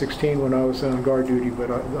an M16 when I was on guard duty, but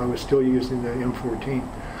I was still using the M14.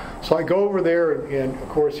 So I go over there, and of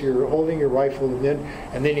course you're holding your rifle, and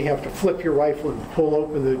then you have to flip your rifle and pull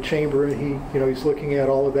open the chamber, and he's looking at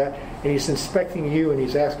all of that, and he's inspecting you, and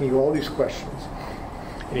he's asking you all these questions.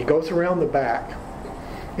 And he goes around the back,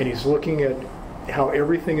 and he's looking at how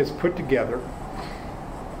everything is put together.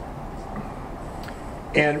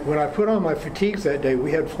 And when I put on my fatigues that day,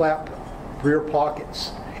 we had flap rear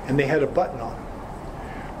pockets, and they had a button on them.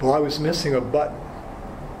 Well, I was missing a button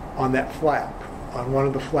on that flap, on one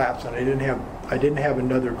of the flaps, and I didn't have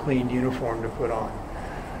another clean uniform to put on.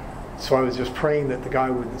 So I was just praying that the guy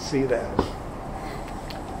wouldn't see that.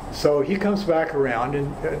 So he comes back around,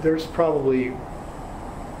 and there's probably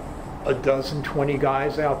a dozen, 20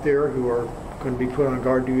 guys out there who are going to be put on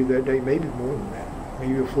guard duty that day, maybe more than that,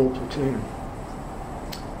 maybe a full platoon.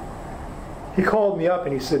 He called me up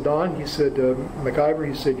and he said, "Don," he said, "MacIver,"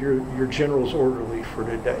 he said, your general's orderly for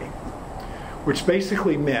today," which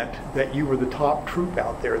basically meant that you were the top troop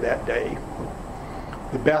out there that day,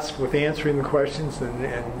 the best with answering the questions and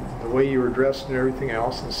the way you were dressed and everything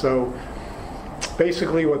else. And so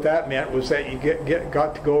basically what that meant was that you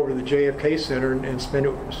got to go over to the JFK Center and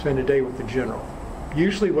spend a day with the general.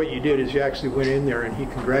 Usually what you did is you actually went in there and he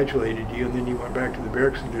congratulated you, and then you went back to the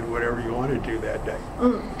barracks and did whatever you wanted to do that day.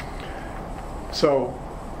 So,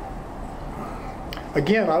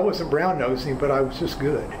 again, I wasn't brown-nosing, but I was just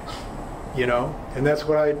good, you know, and that's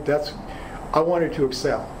what I wanted to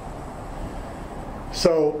excel.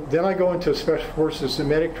 So then I go into Special Forces and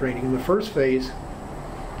medic training. In the first phase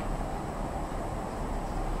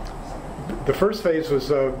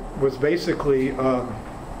was basically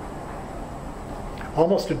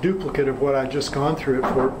almost a duplicate of what I'd just gone through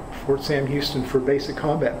at Fort Sam Houston for basic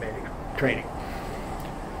combat medic training.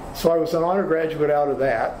 So I was an honor graduate out of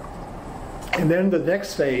that. And then the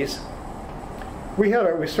next phase, we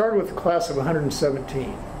started with a class of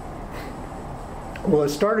 117. Well, it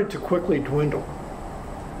started to quickly dwindle.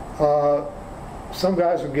 Some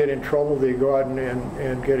guys would get in trouble. They'd go out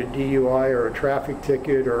and get a DUI or a traffic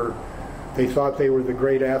ticket, or they thought they were the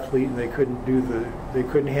great athlete and they couldn't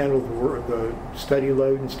handle the study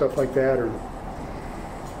load and stuff like that.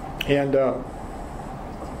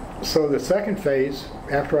 So the second phase,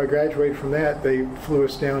 after I graduated from that, they flew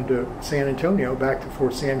us down to San Antonio, back to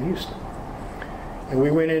Fort Sam Houston, and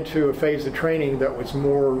we went into a phase of training that was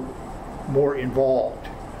more involved.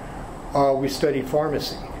 We studied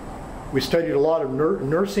pharmacy. We studied a lot of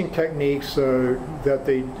nursing techniques that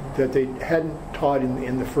they hadn't taught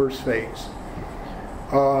in the first phase.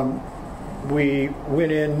 We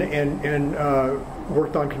went in and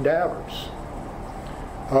worked on cadavers,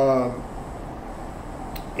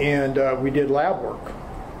 and we did lab work.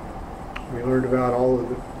 We learned about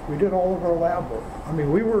we did all of our lab work. I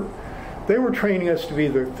mean, they were training us to be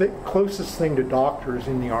the closest thing to doctors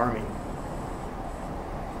in the Army.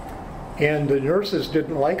 And the nurses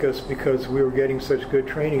didn't like us because we were getting such good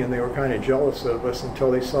training, and they were kind of jealous of us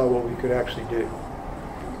until they saw what we could actually do.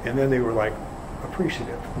 And then they were like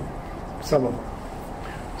appreciative, some of them.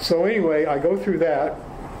 So anyway, I go through that.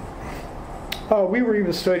 We were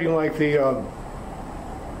even studying like the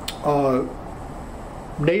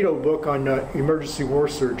NATO book on emergency war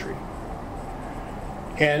surgery.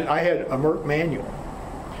 And I had a Merck manual.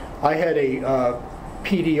 I had a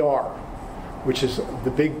PDR, which is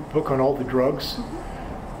the big book on all the drugs.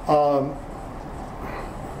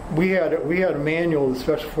 We had a manual of the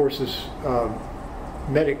Special Forces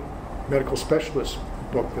medical specialist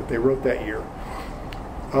book that they wrote that year.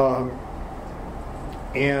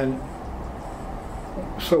 And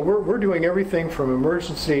so we're doing everything from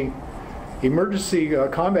emergency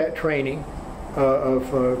combat training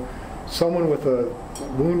of someone with a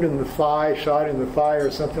wound in the thigh, shot in the thigh or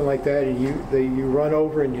something like that, and you run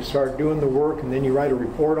over and you start doing the work, and then you write a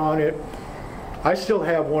report on it. I still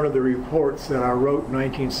have one of the reports that I wrote in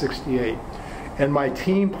 1968, and my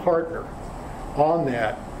team partner on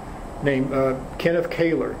that, named Kenneth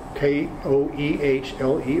Koehler, Koehler,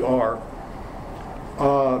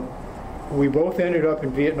 we both ended up in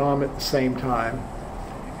Vietnam at the same time,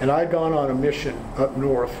 and I'd gone on a mission up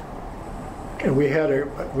north, and we had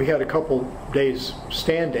a couple days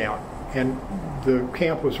stand down, and the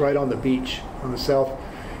camp was right on the beach on the south.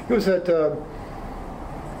 It was at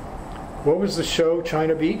what was the show,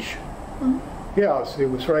 China Beach? Mm-hmm. Yeah, it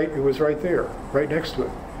was right there, right next to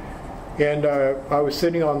it. And I was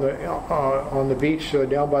sitting on the beach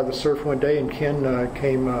down by the surf one day, and Ken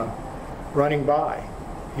came running by.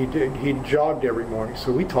 He jogged every morning,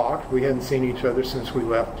 so we talked. We hadn't seen each other since we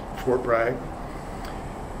left Fort Bragg.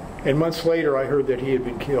 And months later, I heard that he had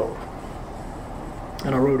been killed.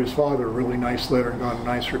 And I wrote his father a really nice letter and got a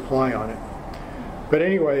nice reply on it. But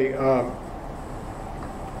anyway,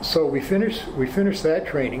 so we finished that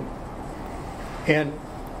training, and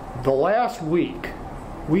the last week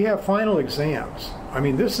we have final exams. I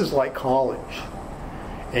mean, this is like college,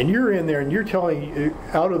 and you're in there and you're telling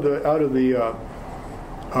out of the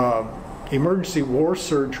emergency war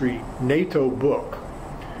surgery NATO book.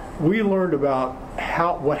 We learned about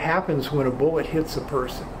what happens when a bullet hits a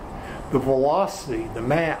person, the velocity, the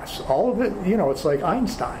mass, all of it. You know, it's like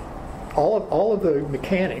Einstein. All of the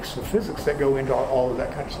mechanics, the physics that go into all of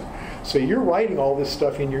that kind of stuff. So you're writing all this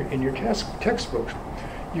stuff in your textbooks.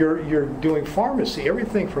 You're doing pharmacy,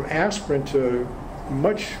 everything from aspirin to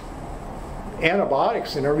much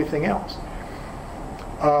antibiotics and everything else.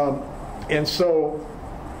 And so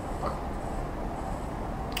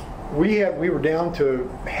we were down to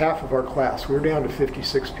half of our class. We were down to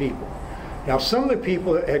 56 people. Now, some of the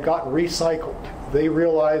people that had gotten recycled, they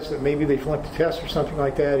realized that maybe they flunked a test or something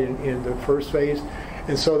like that in the first phase,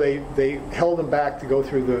 and so they held them back to go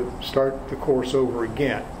through start the course over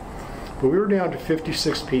again. But we were down to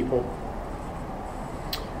 56 people,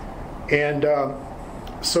 and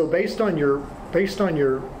so based on your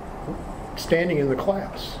standing in the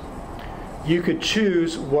class, you could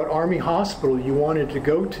choose what Army hospital you wanted to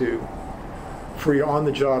go to for your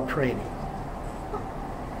on-the-job training.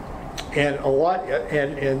 And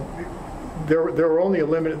there were only a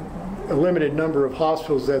limited number of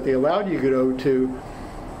hospitals that they allowed you to go to,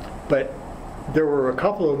 but there were a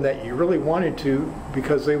couple of them that you really wanted to,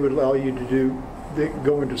 because they would allow you to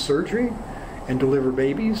go into surgery and deliver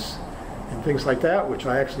babies and things like that, which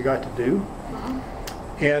I actually got to do.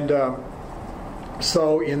 And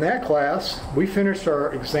so in that class, we finished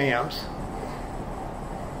our exams,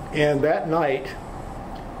 and that night,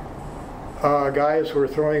 guys were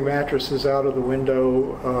throwing mattresses out of the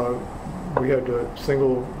window. We had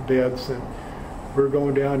single beds, and we were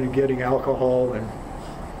going down and getting alcohol. And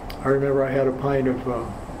I remember I had a pint of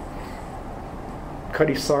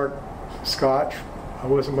Cutty Sark scotch. I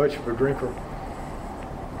wasn't much of a drinker.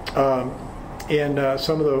 And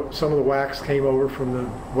some of the WACs came over from the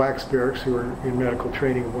WACs barracks, who were in medical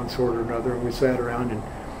training of one sort or another, and we sat around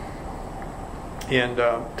and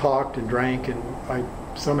talked and drank, and I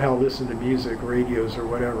somehow listened to music, radios or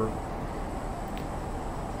whatever.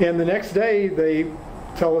 And the next day they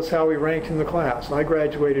tell us how we ranked in the class. I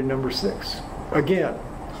graduated number 6. Again,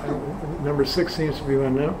 number 6 seems to be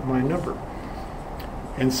my number.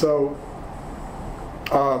 And so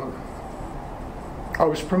I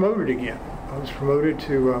was promoted again. I was promoted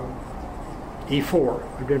to E4.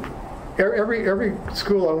 I've been every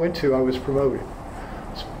school I went to, I was promoted.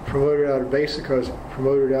 I was promoted out of basic. I was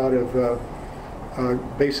promoted out of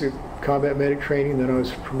basic combat medic training. Then I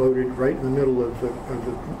was promoted right in the middle of the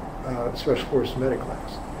Special Forces medic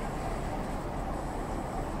class.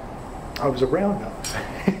 I was a brown nose.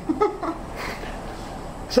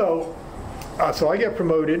 So I get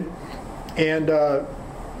promoted, and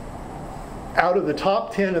out of the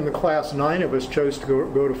top 10 in the class, 9 of us chose to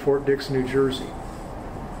go to Fort Dix, New Jersey.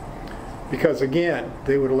 Because again,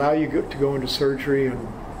 they would allow you to go into surgery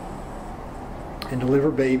and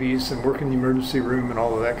deliver babies and work in the emergency room and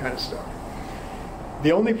all of that kind of stuff.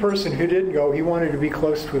 The only person who didn't go, he wanted to be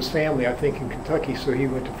close to his family, I think in Kentucky, so he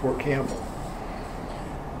went to Fort Campbell.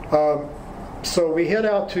 So we head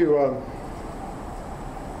out to,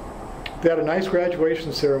 they had a nice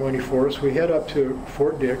graduation ceremony for us. We head up to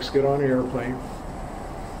Fort Dix, get on an airplane.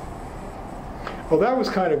 Well, that was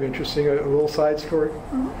kind of interesting, a little side story.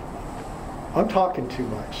 Mm-hmm. I'm talking too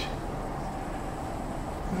much.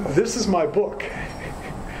 This is my book.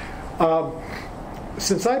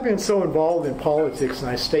 Since I've been so involved in politics, and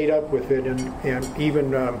I stayed up with it, and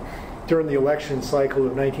even during the election cycle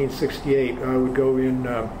of 1968, I would go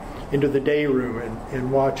into the day room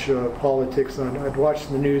and watch politics. I'd watch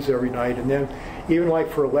the news every night, and then even like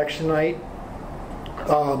for election night,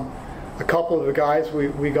 a couple of the guys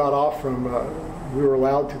we got off from, we were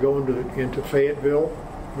allowed to go into Fayetteville,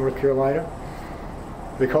 North Carolina.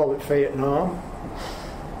 They called it Vietnam,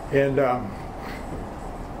 and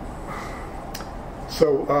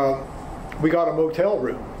so we got a motel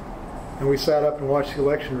room, and we sat up and watched the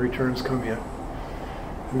election returns come in,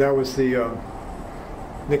 and that was the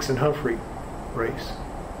Nixon-Humphrey race.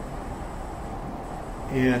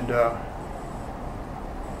 And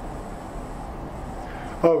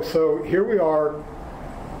so here we are,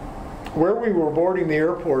 where we were boarding the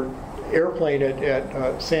airplane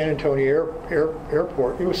at San Antonio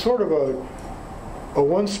Airport. It was sort of a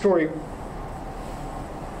one-story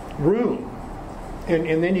room,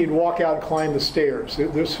 and then you'd walk out and climb the stairs.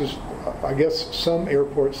 This was, I guess, some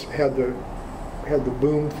airports had the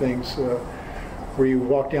boom things. Where you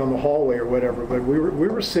walk down the hallway or whatever, but we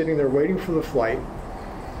were sitting there waiting for the flight,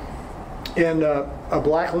 and a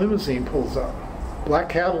black limousine pulls up, black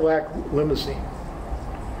Cadillac limousine.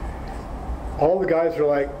 All the guys are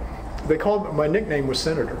like, they called, my nickname was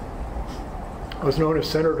Senator. I was known as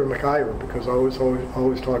Senator MacIver because I was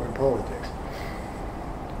always talking politics.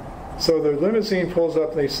 So the limousine pulls up,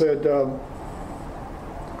 and they said,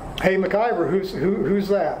 "Hey MacIver, who's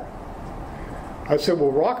that?" I said,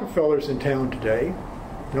 "Well, Rockefeller's in town today."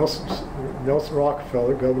 Nelson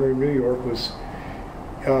Rockefeller, governor of New York, was,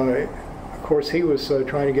 of course, he was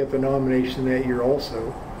trying to get the nomination that year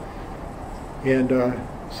also. And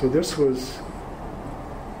so this was,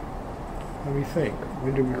 let me think,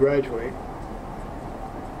 when did we graduate?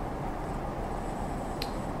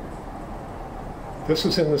 This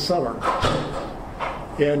was in the summer.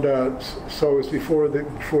 And so it was before the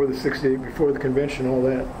convention, all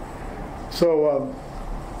that. So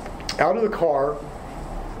out of the car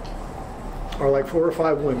are like 4 or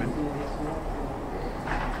 5 women,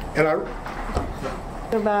 and I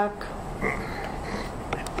go back.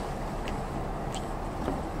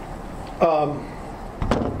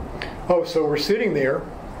 So we're sitting there,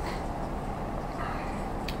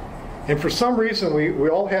 And for some reason, we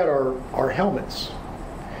all had our helmets.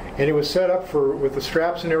 And it was set up with the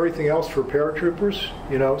straps and everything else for paratroopers,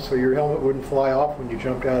 so your helmet wouldn't fly off when you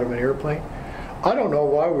jumped out of an airplane. I don't know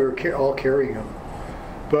why we were all carrying them.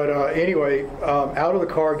 But anyway, out of the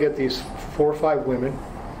car get these 4 or 5 women.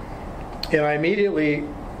 And I immediately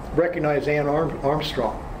recognized Anne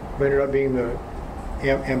Armstrong, who ended up being the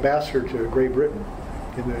ambassador to Great Britain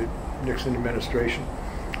in the Nixon administration,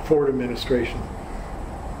 Ford administration.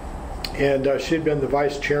 And she'd been the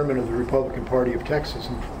vice chairman of the Republican Party of Texas,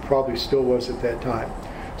 and probably still was at that time.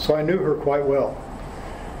 So I knew her quite well.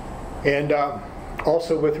 And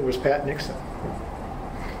also with her was Pat Nixon.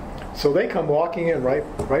 So they come walking in right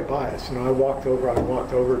by us. I walked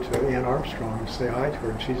over to Anne Armstrong to say hi to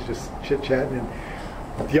her, and she's just chit-chatting.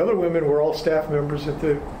 And the other women were all staff members at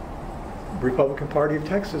the Republican Party of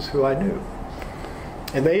Texas who I knew.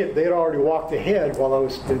 And they had already walked ahead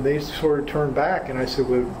and they sort of turned back, and I said,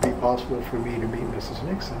 would it be possible for me to meet Mrs.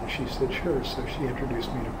 Nixon? And she said, sure. So she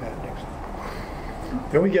introduced me to Pat Nixon.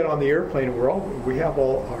 Then we get on the airplane, and we have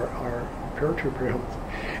all our paratrooper helmets,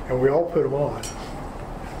 and we all put them on.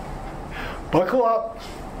 Buckle up.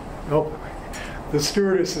 Nope. The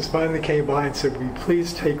stewardesses finally came by and said, will you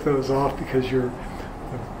please take those off because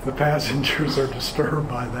the passengers are disturbed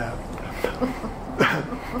by that.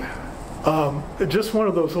 Just one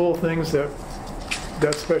of those little things that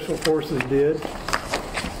Special Forces did.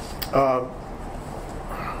 Our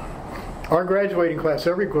graduating class,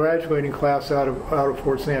 every graduating class out of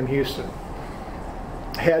Fort Sam Houston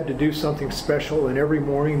had to do something special, and every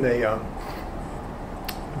morning they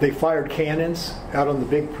fired cannons out on the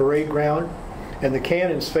big parade ground, and the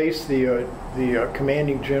cannons faced the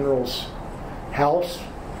commanding general's house.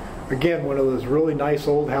 Again, one of those really nice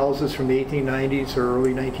old houses from the 1890s or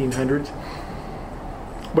early 1900s.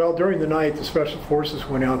 Well, during the night, the Special Forces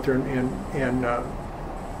went out there and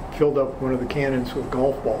filled up one of the cannons with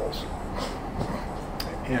golf balls.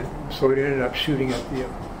 And so it ended up shooting at the...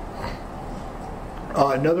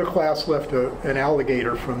 another class left an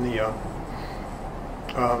alligator from the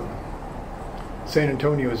San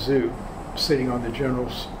Antonio Zoo sitting on the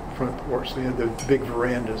general's front porch. They had the big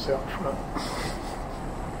verandas out front.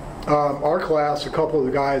 Our class, a couple of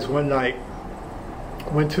the guys one night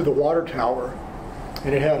went to the water tower,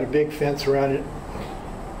 and it had a big fence around it,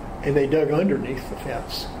 and they dug underneath the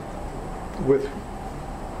fence with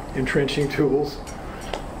entrenching tools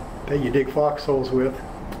that you dig foxholes with,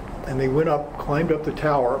 and they climbed up the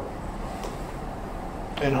tower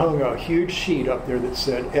and hung a huge sheet up there that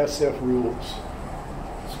said SF rules,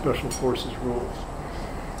 Special Forces rules.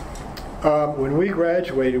 When we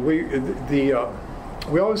graduated,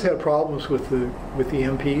 we always had problems with the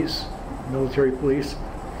MPs, military police,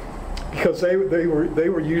 because they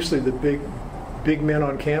were usually the big men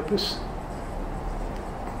on campus.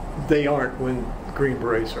 They aren't when Green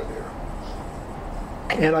Berets are there.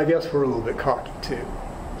 And I guess we're a little bit cocky too.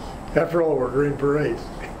 After all, we're Green Berets.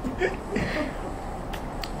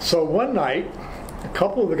 So one night, a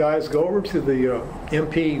couple of the guys go over to the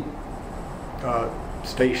MP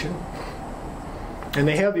station, and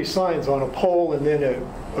they have these signs on a pole and then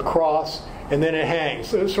a cross, and then it hangs.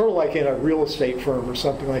 So it's sort of like in a real estate firm or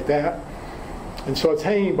something like that. And so it's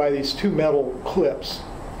hanging by these 2 metal clips.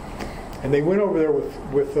 And they went over there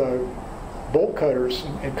with bolt cutters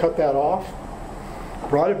and cut that off,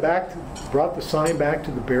 brought the sign back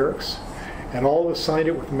to the barracks, and all of us signed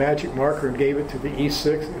it with a magic marker and gave it to the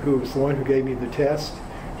E6, who was the one who gave me the test.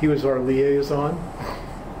 He was our liaison.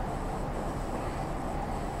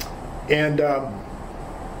 And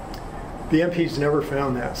the MPs never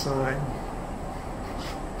found that sign.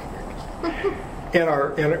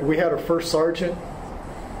 And we had a first sergeant.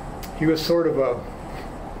 He was sort of a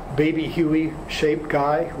baby Huey shaped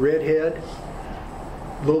guy, redhead,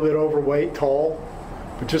 a little bit overweight, tall,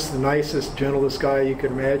 but just the nicest, gentlest guy you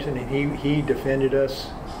could imagine. And he defended us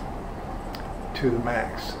to the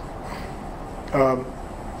max.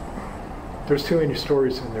 There's too many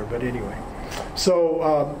stories in there, but anyway.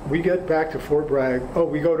 So we get back to Fort Bragg.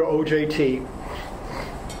 We go to OJT.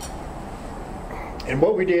 And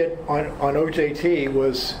what we did on OJT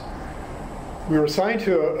was we were assigned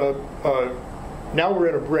to now we're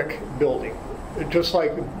in a brick building, just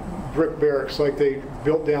like brick barracks, like they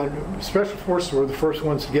built down. Special Forces were the first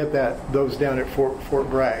ones to get those down at Fort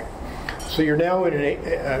Bragg. So you're now in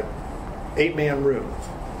an 8-man room.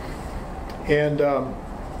 And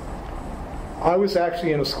I was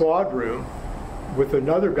actually in a squad room with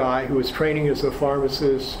another guy who was training as a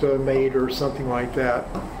pharmacist, maid, or something like that,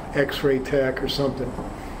 X-ray tech or something.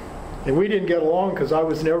 And we didn't get along because I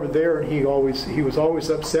was never there, and he was always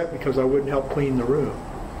upset because I wouldn't help clean the room.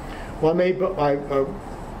 Well,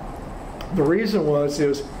 The reason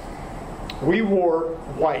is we wore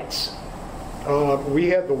whites. We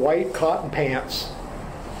had the white cotton pants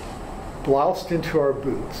bloused into our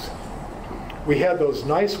boots. We had those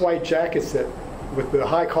nice white jackets that with the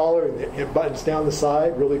high collar and it buttons down the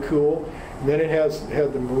side, really cool. And then it had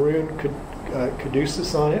the maroon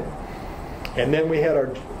caduceus on it. And then we had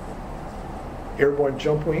our airborne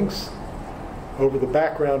jump wings over the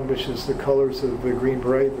background, which is the colors of the green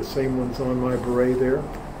beret, the same ones on my beret there,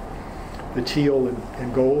 the teal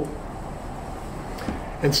and gold.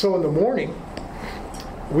 And so in the morning,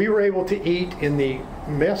 we were able to eat in the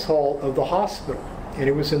mess hall of the hospital. And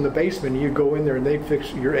it was in the basement. You'd go in there and they'd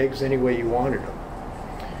fix your eggs any way you wanted them.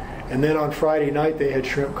 And then on Friday night, they had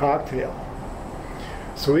shrimp cocktail.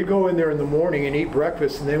 So we'd go in there in the morning and eat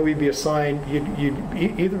breakfast, and then we'd be assigned, you'd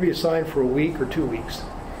either be assigned for a week or 2 weeks.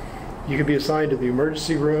 You could be assigned to the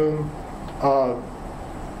emergency room,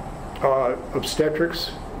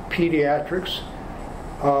 obstetrics, pediatrics,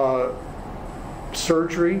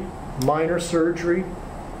 surgery, minor surgery,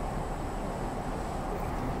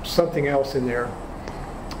 something else in there,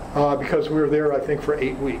 because we were there, I think, for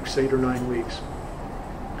 8 weeks, 8 or 9 weeks.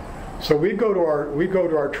 So we'd go to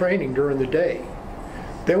our training during the day.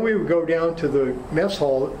 Then we would go down to the mess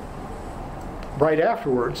hall right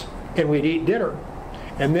afterwards, and we'd eat dinner,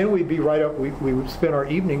 and then we'd be right up. We would spend our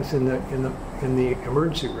evenings in the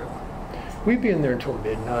emergency room. We'd be in there until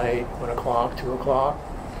midnight, 1 o'clock, 2 o'clock,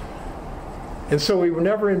 and so we were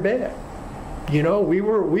never in bed. You know, we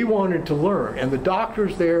wanted to learn, and the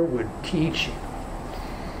doctors there would teach you.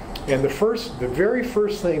 And the very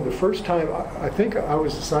first thing, the first time I think I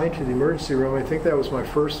was assigned to the emergency room, I think that was my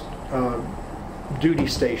first duty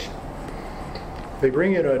station. They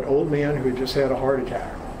bring in an old man who had just had a heart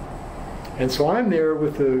attack. And so I'm there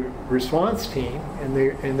with the response team, and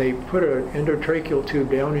they put an endotracheal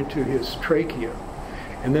tube down into his trachea.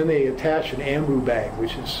 And then they attach an ambu bag,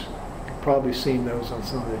 which is, you've probably seen those on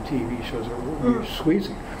some of the TV shows, where you're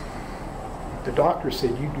squeezing. The doctor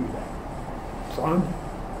said, "You do that." So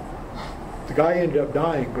the guy ended up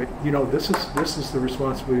dying, but you know, this is the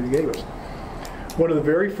responsibility they gave us. One of the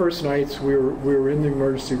very first nights we were in the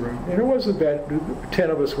emergency room, and it wasn't that 10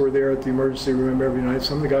 of us were there at the emergency room every night.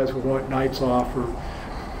 Some of the guys would want nights off or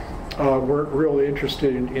weren't really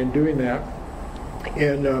interested in doing that.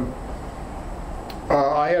 And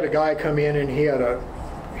I had a guy come in, and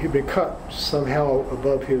he'd been cut somehow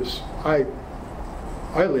above his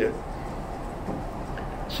eyelid.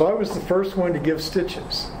 So I was the first one to give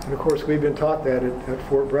stitches. And of course, we've been taught that at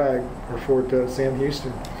Fort Bragg, or Fort Sam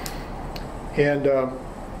Houston. And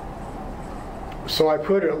so I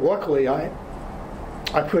put it, luckily, I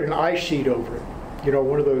put an eye sheet over it. You know,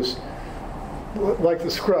 one of those, like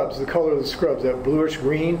the scrubs, the color of the scrubs, that bluish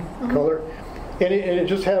green color. And it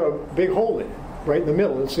just had a big hole in it, right in the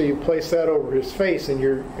middle. And so you place that over his face, and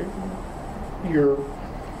you're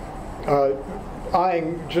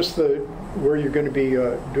eyeing just where you're going to be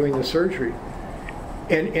doing the surgery.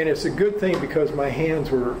 And it's a good thing because my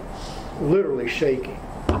hands were literally shaking.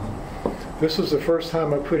 This was the first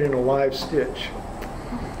time I put in a live stitch.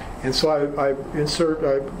 And so I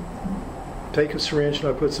take a syringe and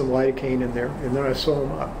I put some lidocaine in there, and then I sew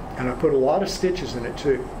them up. And I put a lot of stitches in it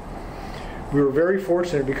too. We were very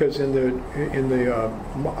fortunate because in the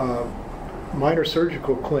minor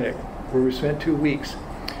surgical clinic where we spent 2 weeks,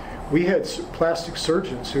 we had plastic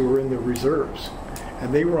surgeons who were in the reserves,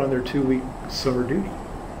 and they were on their 2-week summer duty.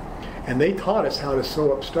 And they taught us how to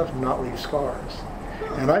sew up stuff and not leave scars.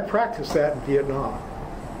 And I practiced that in Vietnam.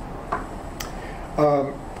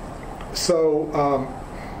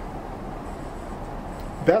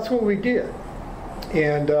 That's what we did.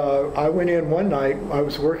 And I went in one night, I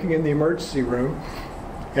was working in the emergency room,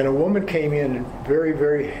 and a woman came in very,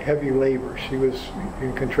 very heavy labor. She was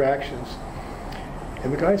in contractions.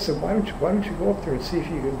 And the guy said, why don't you go up there and see if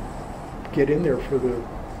you can get in there for the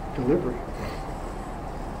delivery?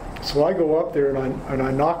 So I go up there and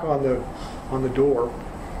I knock on the door,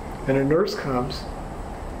 and a nurse comes.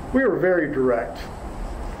 We were very direct.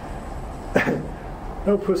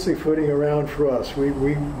 No pussyfooting around for us.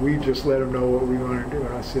 We just let them know what we wanted to do.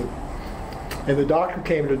 And I said, and the doctor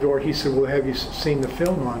came to the door. He said, well, have you seen the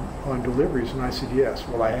film on deliveries? And I said, yes.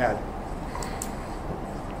 Well, I had.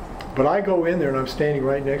 But I go in there and I'm standing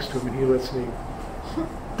right next to him, and he lets me.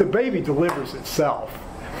 The baby delivers itself.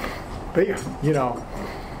 But, you know.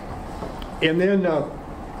 And then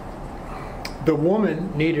the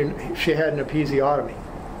woman she had an episiotomy,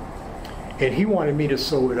 and he wanted me to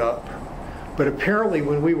sew it up. But apparently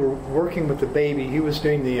when we were working with the baby, he was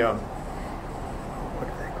doing the, what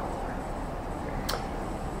do they call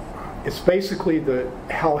it's basically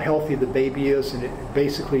how healthy the baby is, and it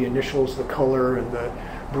basically initials the color and the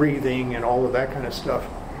breathing and all of that kind of stuff.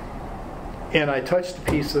 And I touched a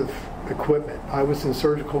piece of equipment. I was in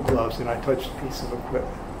surgical gloves, and I touched a piece of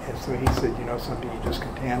equipment. And so he said, you know something, you just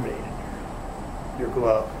contaminated your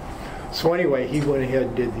glove. So anyway, he went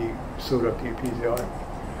ahead and sewed up the episiotomy.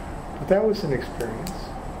 But that was an experience.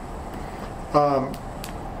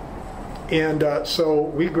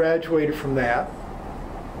 So we graduated from that,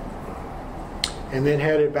 and then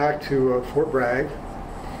headed back to Fort Bragg.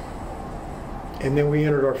 And then we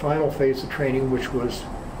entered our final phase of training, which was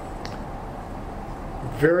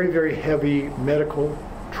very, very heavy medical,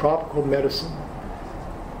 tropical medicine,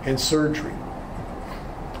 and surgery.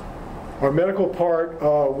 Our medical part,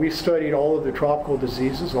 we studied all of the tropical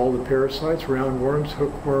diseases, all the parasites, roundworms,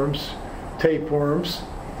 hookworms, tapeworms,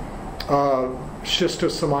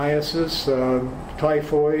 schistosomiasis,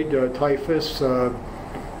 typhoid, typhus,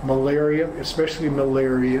 malaria, especially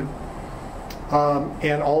malaria,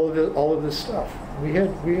 and all of this stuff. We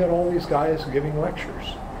had all these guys giving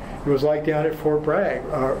lectures. It was like down at Fort Bragg,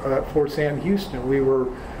 Fort Sam Houston. We were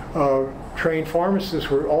trained pharmacists.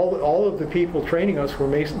 Were all of the people training us were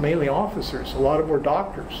mainly officers. A lot of them were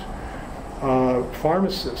doctors,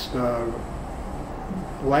 pharmacists,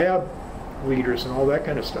 lab leaders, and all that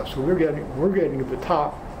kind of stuff. So we're getting the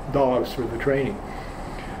top dogs for the training.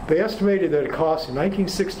 They estimated that it cost, in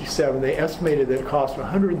 1967, they estimated that it cost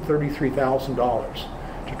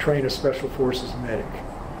 $133,000 to train a Special Forces medic.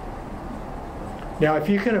 Now, if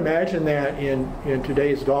you can imagine that in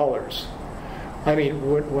today's dollars, I mean,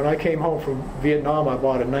 when I came home from Vietnam, I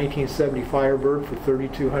bought a 1970 Firebird for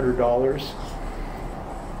 $3,200.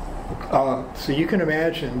 So you can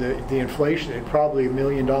imagine the inflation. It's probably $1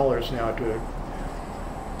 million now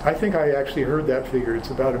I think I actually heard that figure. It's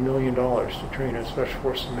about $1 million to train a Special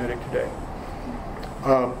Forces medic today.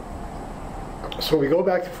 So we go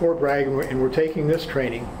back to Fort Bragg, and we're taking this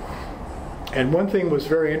training. And one thing was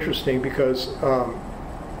very interesting because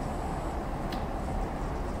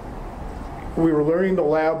we were learning the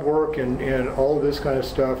lab work and all of this kind of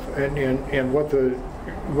stuff, and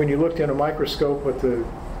when you looked in a microscope, what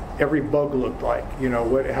every bug looked like. You know,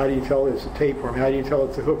 how do you tell it's a tapeworm? How do you tell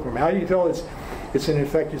it's a hookworm? How do you tell it's an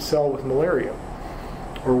infected cell with malaria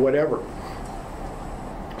or whatever?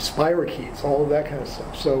 Spirochetes, all of that kind of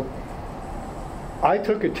stuff. So I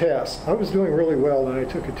took a test. I was doing really well, and I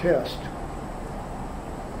took a test.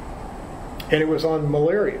 And it was on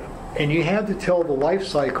malaria. And you had to tell the life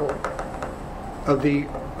cycle of the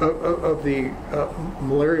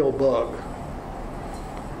malarial bug.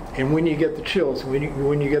 And when you get the chills,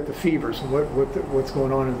 when you get the fevers, and what's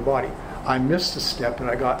going on in the body. I missed a step, and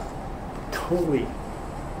I got totally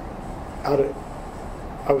out of.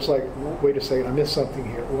 I was like, wait a second, I missed something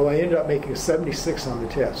here. Well, I ended up making a 76 on the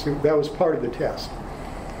test. That was part of the test.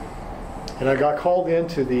 And I got called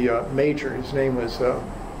into the major. His name was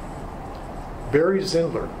Barry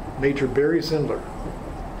Zindler, Major Barry Zindler.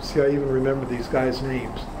 See, I even remember these guys'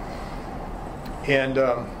 names. And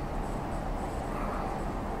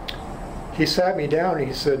he sat me down and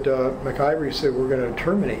he said, MacIver, he said, we're going to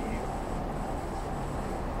terminate you.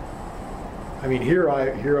 I mean,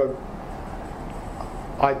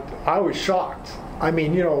 I was shocked. I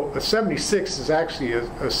mean, you know, a 76 is actually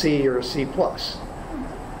a C or a C+.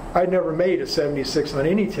 I'd never made a 76 on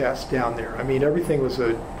any test down there. I mean, everything was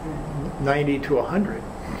a 90 to 100.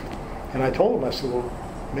 And I told him, I said, well,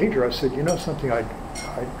 Major, I said, you know something, I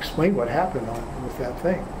explained what happened with that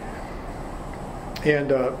thing.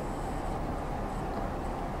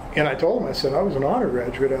 And I told him, I said, I was an honor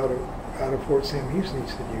graduate out of Fort Sam Houston. He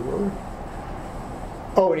said, you were?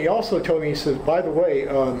 Oh, and he also told me, he says, by the way,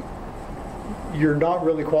 you're not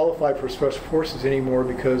really qualified for Special Forces anymore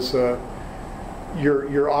because your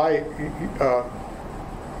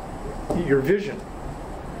vision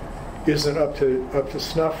isn't up to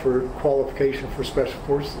snuff for qualification for Special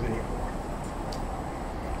Forces anymore.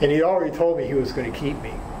 And he already told me he was going to keep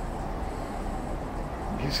me.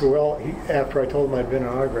 He said, well, after I told him I'd been an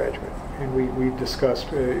honor graduate, and we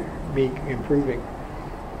discussed me improving.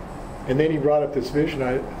 And then he brought up this vision.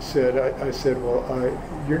 I said, well,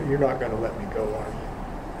 you're not going to let me go, are you?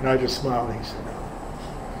 And I just smiled, and he said, no.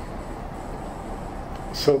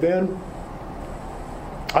 So then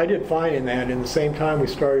I did fine in that. And at the same time, we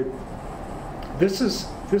started. This is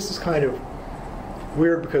kind of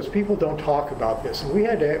weird because people don't talk about this. And we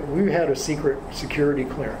had a secret security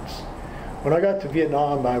clearance. When I got to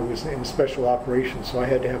Vietnam, I was in special operations, so I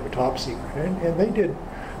had to have a top secret. And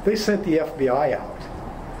they sent the FBI out.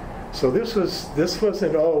 So this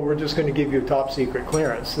wasn't, oh, we're just going to give you a top secret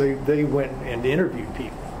clearance. They went and interviewed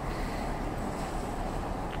people.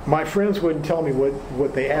 My friends wouldn't tell me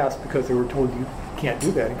what they asked because they were told you can't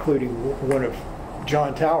do that, including one of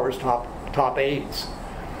John Tower's top aides.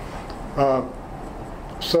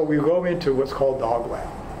 So we go into what's called dog lab.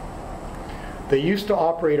 They used to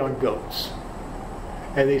operate on goats,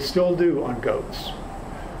 and they still do on goats.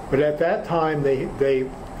 But at that time, they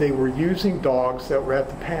were using dogs that were at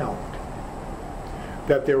the pound,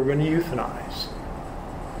 that they were going to euthanize.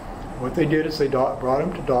 What they did is they brought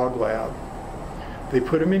them to dog lab. They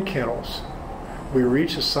put them in kennels. We were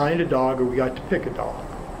each assigned a dog, or we got to pick a dog.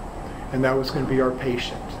 And that was going to be our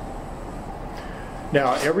patient.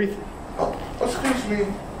 Now, Excuse me.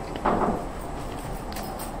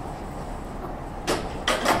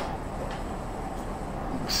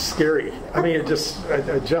 Scary. I mean,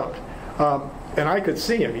 I jumped. And I could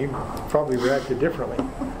see him. He probably reacted differently.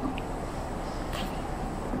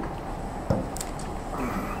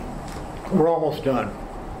 We're almost done.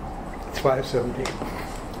 It's 5:17.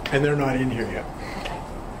 And they're not in here yet.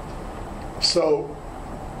 So,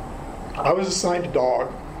 I was assigned a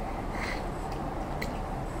dog.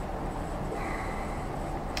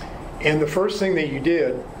 And the first thing that you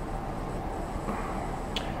did,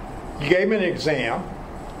 you gave him an exam,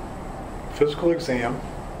 physical exam,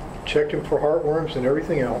 checked him for heartworms and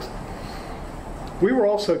everything else. We were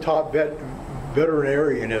also taught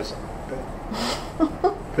veterinarianism.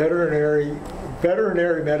 Veterinary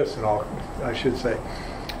medicine, I should say.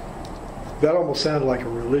 That almost sounded like a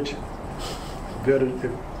religion.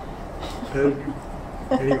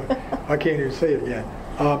 Anyway, I can't even say it again.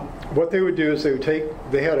 What they would do is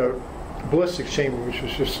they had a ballistics chamber, which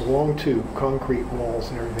was just a long tube, concrete walls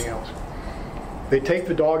and everything else. They take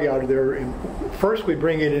the dog out of there, and first we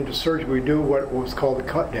bring it into surgery. We do what was called a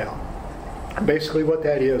cut down. Basically what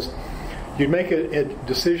that is, you'd make a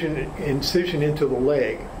incision into the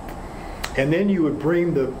leg, and then you would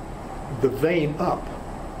bring the vein up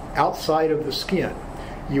outside of the skin.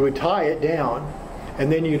 You would tie it down,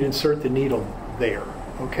 and then you'd insert the needle there.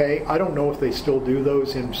 Okay, I don't know if they still do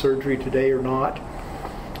those in surgery today or not,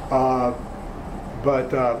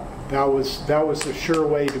 but that was a sure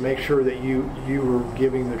way to make sure that you were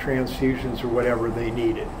giving the transfusions or whatever they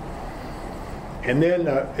needed. And then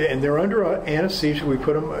and they're under anesthesia. We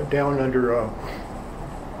put them down under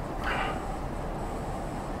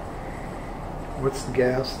what's the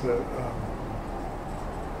gas?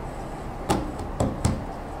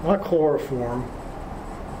 Not chloroform.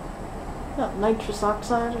 Not nitrous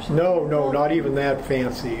oxide or something? No, not even that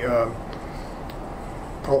fancy.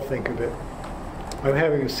 I'll think of it. I'm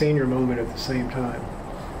having a senior moment at the same time.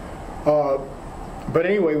 But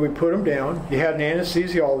anyway, we put them down. You had an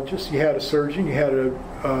anesthesiologist, you had a surgeon, you had an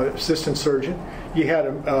assistant surgeon, you had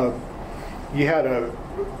a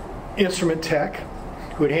instrument tech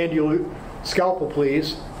who would hand you scalpel,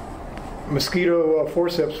 please, mosquito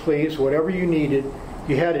forceps, please, whatever you needed.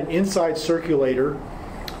 You had an inside circulator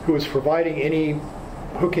who was providing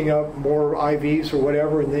hooking up more IVs or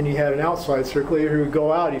whatever, and then you had an outside circulator who would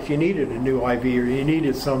go out if you needed a new IV or you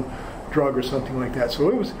needed some drug or something like that. So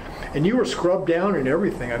it was, and you were scrubbed down and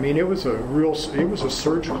everything. I mean, it was a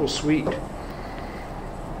surgical suite.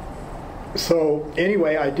 So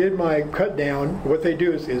anyway, I did my cut down. What they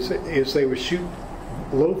do is they would shoot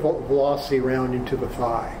low velocity around into the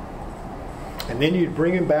thigh. And then you'd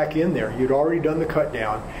bring him back in there. You'd already done the cut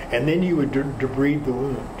down, and then you would debride the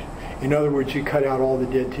wound. In other words, you cut out all the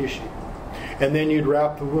dead tissue. And then you'd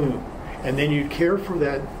wrap the wound. And then you'd care for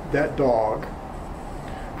that dog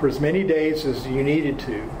for as many days as you needed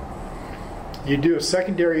to. You'd do a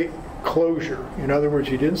secondary closure. In other words,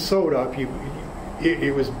 you didn't sew it up.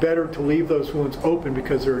 It was better to leave those wounds open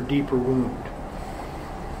because they're a deeper wound.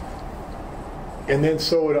 And then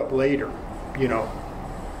sew it up later,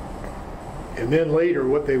 And then later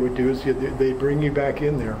what they would do is they'd bring you back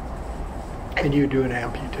in there and you do an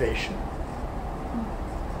amputation.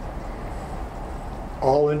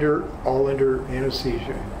 All under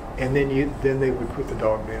anesthesia. And then they would put the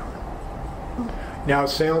dog down. Now it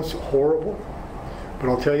sounds horrible, but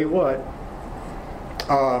I'll tell you what,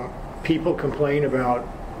 people complain about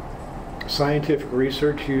scientific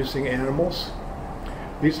research using animals.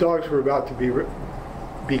 These dogs were about to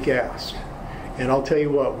be gassed. And I'll tell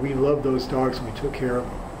you what, we loved those dogs and we took care of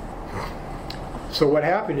them. So what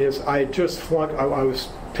happened is I had just flunked, I was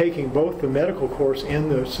taking both the medical course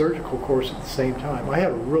and the surgical course at the same time. I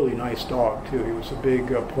had a really nice dog too. He was a big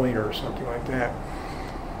pointer or something like that.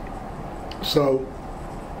 So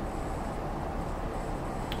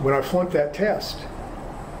when I flunked that test,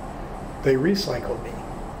 they recycled me.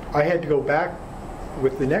 I had to go back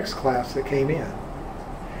with the next class that came in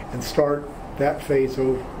and start that phase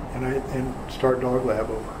over and start dog lab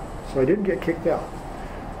over. So I didn't get kicked out.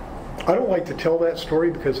 I don't like to tell that story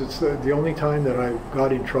because it's the only time that I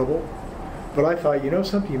got in trouble. But I thought, you know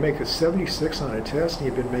something, you make a 76 on a test and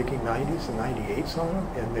you've been making 90s and 98s on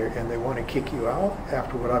them, and they want to kick you out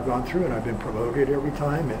after what I've gone through, and I've been promoted every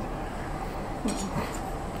time. And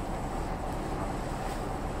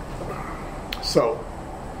so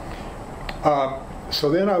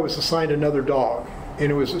then I was assigned another dog,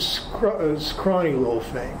 and it was a scrawny little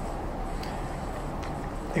thing.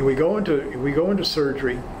 And we go into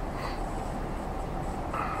surgery.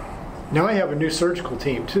 Now I have a new surgical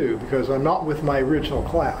team too, because I'm not with my original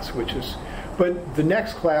class, but the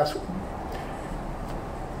next class,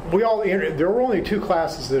 there were only 2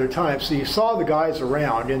 classes at a time, so you saw the guys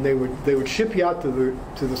around, and they would ship you out to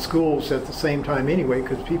the schools at the same time anyway,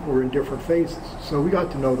 because people were in different phases. So we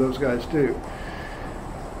got to know those guys too.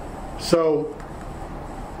 So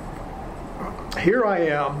here I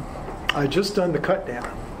am. I just done the cut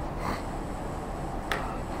down.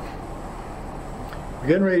 We're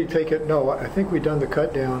getting ready to take it. No, I think we'd done the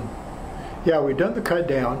cut down. Yeah, we'd done the cut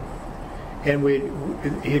down, and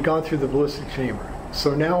he had gone through the ballistic chamber.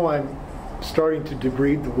 So now I'm starting to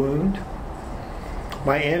debride the wound.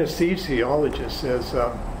 My anesthesiologist says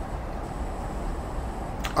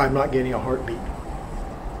I'm not getting a heartbeat.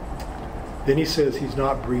 Then he says he's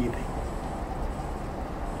not breathing.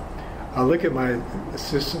 I look at my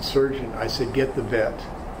assistant surgeon. I said, get the vet.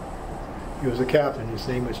 He was a captain. His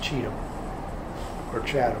name was Cheatham. Or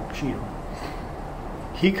Cheatham.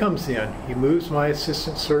 He comes in, he moves my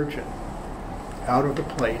assistant surgeon out of the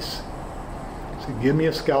place. So give me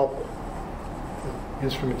a scalpel. The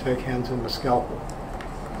instrument tech hands him a scalpel.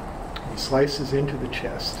 He slices into the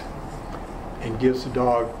chest and gives the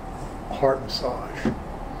dog a heart massage. And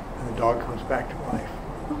the dog comes back to life.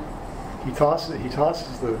 He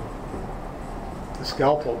tosses the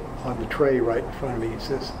scalpel on the tray right in front of me. He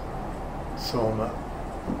says, sew him up.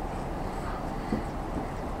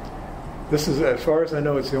 This is, as far as I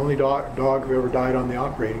know, it's the only dog who ever died on the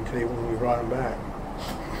operating table when we brought him back.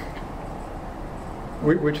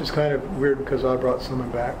 Which is kind of weird because I brought someone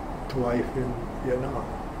back to life in Vietnam.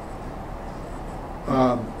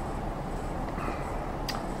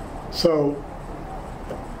 So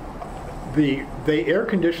they air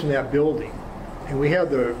conditioned that building, and we had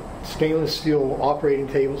the stainless steel operating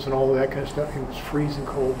tables and all of that kind of stuff. It was freezing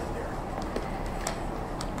cold in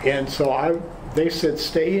there. And so they said,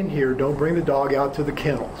 stay in here, don't bring the dog out to the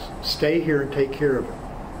kennels. Stay here and take care of it.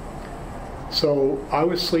 So I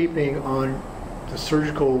was sleeping on the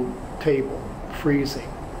surgical table, freezing,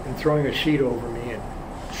 and throwing a sheet over me and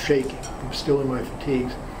shaking. I'm still in my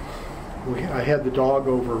fatigues. I had the dog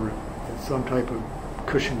over in some type of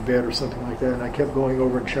cushioned bed or something like that, and I kept going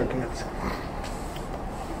over and checking its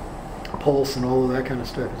pulse and all of that kind of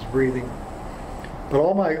stuff, its breathing. But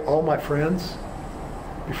all my friends,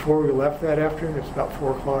 before we left that afternoon, it was about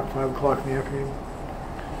 4 o'clock, 5 o'clock in the afternoon,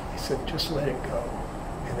 he said, just let it go,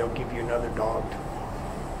 and they'll give you another dog tomorrow.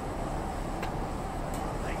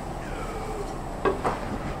 I'm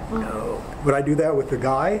like, no. Would I do that with the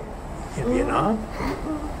guy in Vietnam?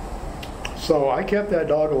 So I kept that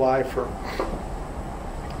dog alive for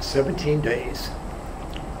 17 days.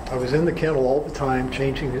 I was in the kennel all the time,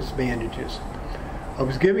 changing his bandages. I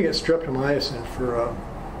was giving it streptomycin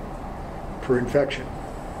for infection.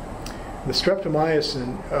 The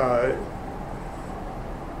streptomycin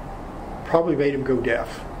probably made him go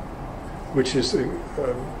deaf, which is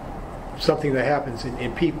something that happens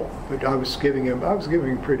in people. But I was giving him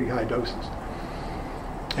pretty high doses.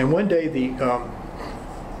 And one day,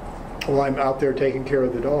 while I'm out there taking care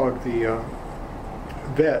of the dog, the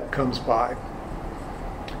vet comes by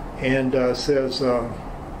and says,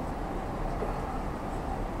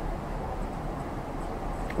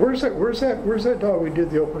 Where's that dog we did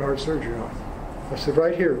the open heart surgery on? I said,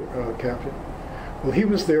 right here, Captain. Well, he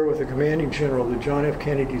was there with the commanding general of the John F.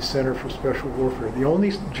 Kennedy Center for Special Warfare, the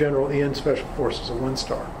only general in Special Forces, a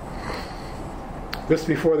 1-star. This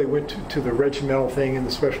before they went to the regimental thing in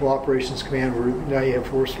the Special Operations Command, where now you have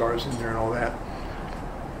 4 stars in there and all that.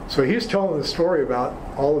 So he's telling the story about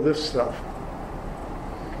all of this stuff.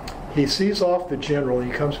 He sees off the general, and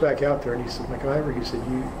he comes back out there, and he said, MacIver, he said,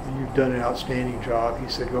 you've done an outstanding job. He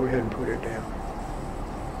said, go ahead and put it down.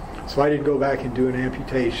 So I didn't go back and do an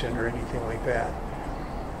amputation or anything like that.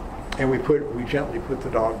 And we gently put the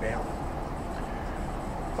dog down.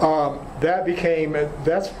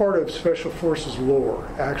 That's part of Special Forces lore,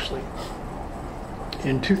 actually.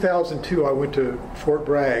 In 2002, I went to Fort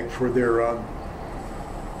Bragg for their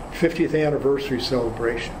 50th anniversary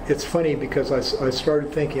celebration. It's funny because I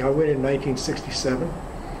started thinking, I went in 1967,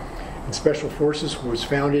 and Special Forces was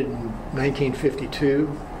founded in 1952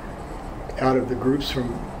 out of the groups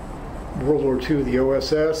from World War II, the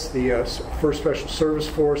OSS, the 1st Special Service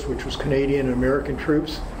Force, which was Canadian and American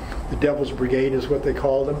troops. The Devil's Brigade is what they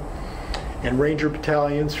called them. And Ranger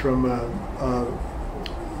battalions from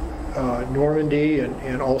Normandy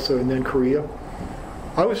and also and then Korea.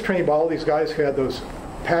 I was trained by all these guys who had those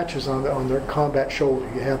patches on their combat shoulder.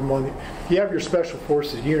 You have them on you have your Special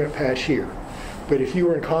Forces unit patch here. But if you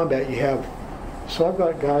were in combat, you have. So I've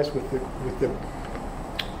got guys with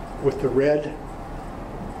the red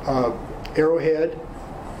arrowhead,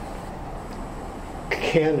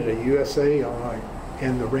 Canada, USA,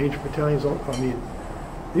 and the Ranger battalions. I mean,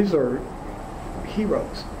 these are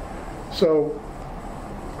heroes. So,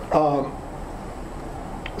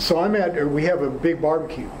 we have a big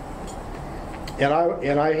barbecue, and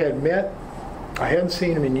I hadn't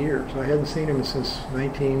seen him in years. I hadn't seen him since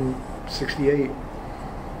 1968.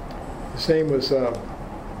 His name was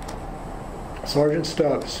Sergeant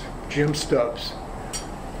Stubbs, Jim Stubbs.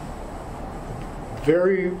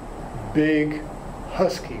 Very big,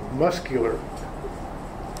 husky, muscular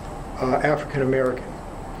African American.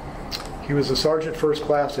 He was a sergeant first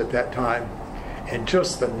class at that time, and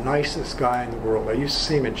just the nicest guy in the world. I used to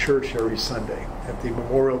see him in church every Sunday at the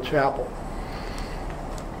Memorial Chapel.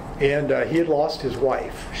 And he had lost his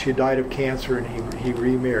wife. She had died of cancer, and he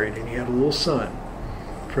remarried, and he had a little son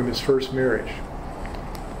from his first marriage.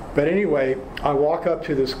 But anyway, I walk up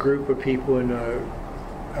to this group of people, and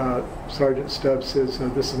Sergeant Stubbs says,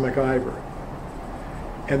 "This is MacIver."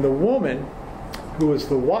 And the woman, who was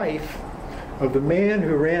the wife of the man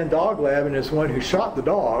who ran Dog Lab and is the one who shot the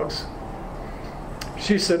dogs,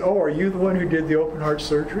 she said, "Oh, are you the one who did the open heart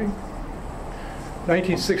surgery?"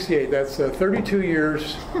 1968, that's 32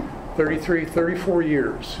 years, 33, 34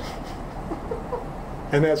 years.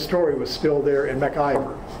 And that story was still there in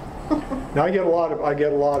MacIver. Now I get a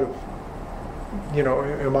lot of, you know,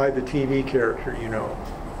 am I the TV character, you know?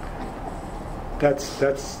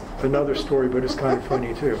 That's another story, but it's kind of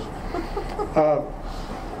funny too.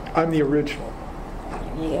 I'm the original.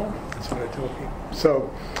 Yeah. That's what I tell people.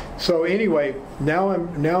 So anyway,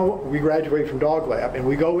 now we graduate from Dog Lab and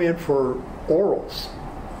we go in for orals,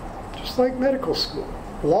 just like medical school,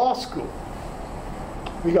 law school.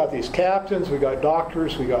 We got these captains, we got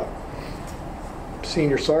doctors, we got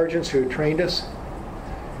senior sergeants who had trained us,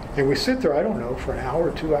 and we sit there, I don't know, for an hour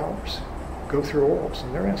or 2 hours, go through orals,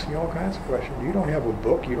 and they're asking you all kinds of questions. You don't have a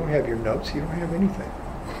book, you don't have your notes, you don't have anything.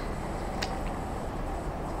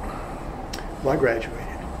 Well, I graduated.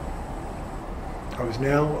 I was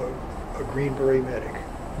now a Green Beret medic,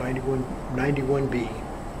 91B,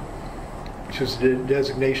 which was the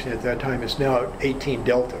designation at that time. It's now 18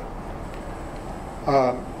 Delta.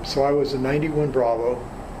 So I was a 91 Bravo,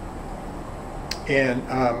 and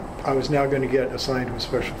I was now going to get assigned to a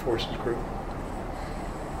Special Forces group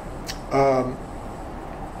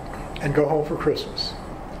and go home for Christmas.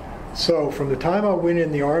 So from the time I went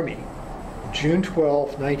in the Army, June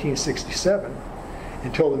 12, 1967,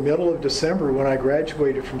 until the middle of December when I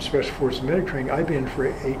graduated from Special Forces medic training, I'd been for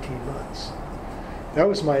 18 months. That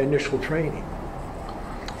was my initial training.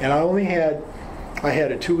 And I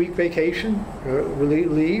had a 2-week vacation,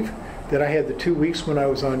 leave, then I had the 2 weeks when I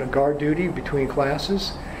was on guard duty between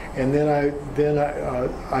classes, and then I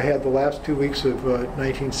had the last 2 weeks of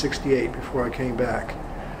 1968 before I came back.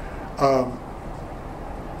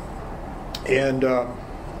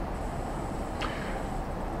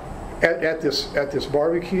 At this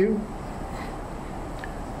barbecue,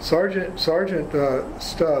 Sergeant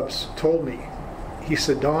Stubbs told me, he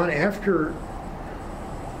said, "Don, after,"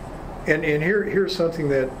 and here's something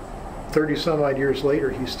that 30 some odd years later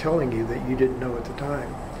he's telling you that you didn't know at the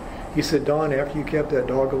time. He said, "Don, after you kept that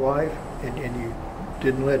dog alive and you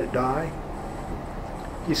didn't let it die,"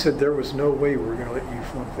 he said, "there was no way we were going to let you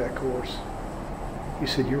flunk that course." He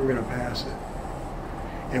said, "You were going to pass it."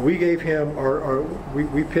 And we gave him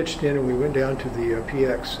we pitched in and we went down to the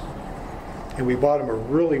PX, and we bought him a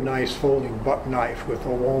really nice folding buck knife with a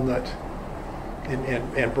walnut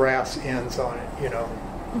and brass ends on it, you know.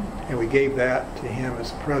 And we gave that to him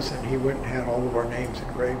as a present. He went and had all of our names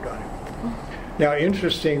engraved on it. Now,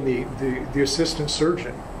 interesting, the assistant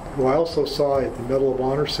surgeon, who I also saw at the Medal of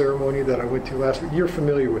Honor ceremony that I went to last week. You're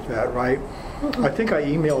familiar with that, right? I think I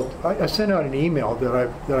sent out an email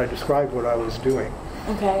that I described what I was doing.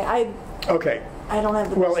 Okay. I don't have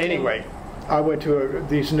the Well, anyway, I went to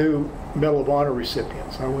these new Medal of Honor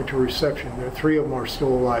recipients. I went to a reception. 3 of them are still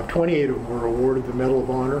alive. 28 of them were awarded the Medal of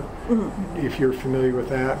Honor, if you're familiar with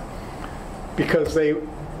that, because they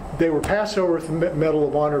were passed over with the Medal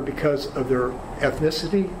of Honor because of their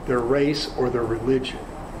ethnicity, their race, or their religion.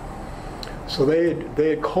 So they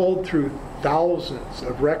had culled through thousands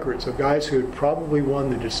of records of guys who had probably won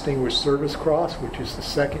the Distinguished Service Cross, which is the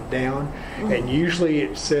second down. And usually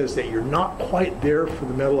it says that you're not quite there for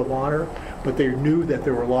the Medal of Honor, but they knew that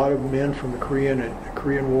there were a lot of men from the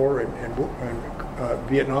Korean War and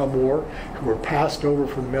Vietnam War who were passed over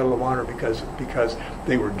for the Medal of Honor because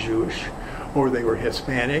they were Jewish, or they were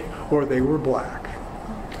Hispanic, or they were black.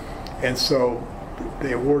 And so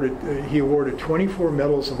he awarded 24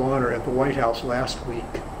 Medals of Honor at the White House last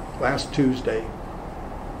Tuesday,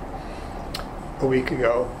 a week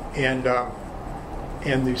ago, and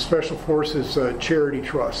the Special Forces Charity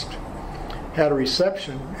Trust had a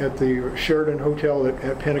reception at the Sheraton Hotel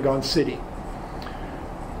at Pentagon City.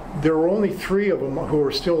 There were only 3 of them who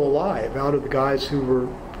were still alive out of the guys who were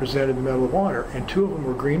presented the Medal of Honor, and 2 of them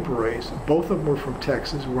were Green Berets. Both of them were from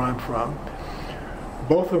Texas, where I'm from.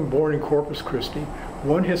 Both of them born in Corpus Christi.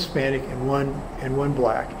 One Hispanic and one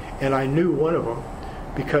black. And I knew one of them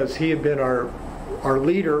because he had been our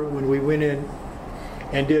leader when we went in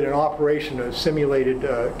and did an operation, a simulated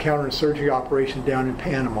counterinsurgency operation down in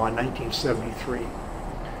Panama in 1973.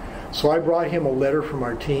 So I brought him a letter from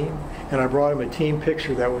our team, and I brought him a team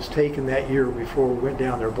picture that was taken that year before we went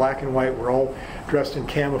down there. Black and white. We're all dressed in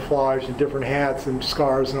camouflage and different hats and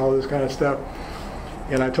scars and all this kind of stuff.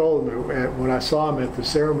 And I told him, when I saw him at the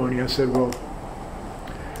ceremony, I said,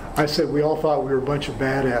 we all thought we were a bunch of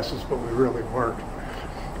badasses, but we really weren't.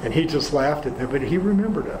 And he just laughed at that, but he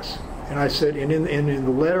remembered us. And I said, and in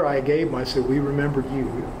the letter I gave him, I said, we remembered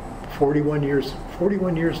you. 41 years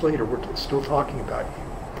later, we're still talking about you.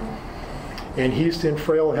 And he's in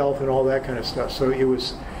frail health and all that kind of stuff. So it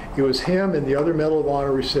was him and the other Medal of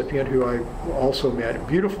Honor recipient who I also met. A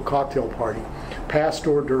beautiful cocktail party, past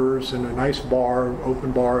hors d'oeuvres and a nice bar,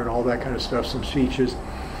 open bar, and all that kind of stuff. Some speeches.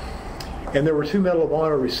 And there were 2 Medal of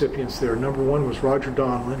Honor recipients there. Number 1 was Roger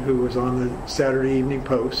Donlin, who was on the Saturday Evening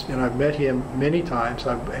Post, and I've met him many times.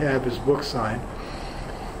 I have his book signed.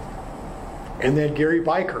 And then Gary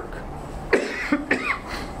Bykirk,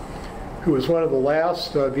 who was one of the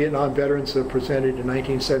last Vietnam veterans presented in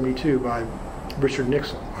 1972 by Richard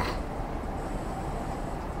Nixon.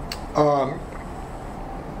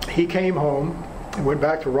 He came home and went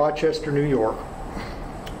back to Rochester, New York,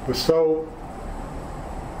 was so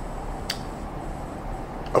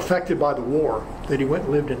affected by the war that he went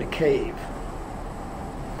and lived in a cave.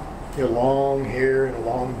 He had long hair and a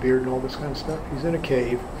long beard and all this kind of stuff. He's in a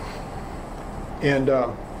cave. And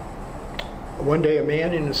one day a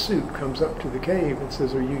man in a suit comes up to the cave and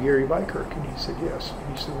says, "Are you Gary Bykirk?" And he said, "Yes."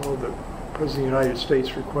 And he said, "Well, the President of the United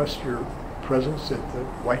States requests your presence at the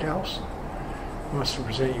White House. He wants to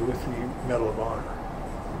present you with the Medal of Honor."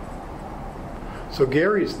 So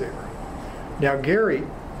Gary's there. Now Gary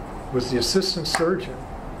was the assistant surgeon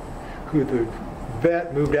who the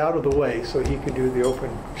vet moved out of the way so he could do the open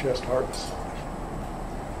chest heart massage.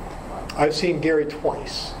 I've seen Gary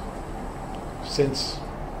twice since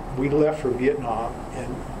we left for Vietnam,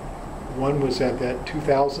 and one was at that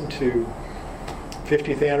 2002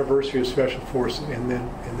 50th anniversary of Special Forces, and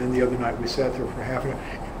then the other night we sat there for half an hour.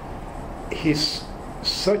 He's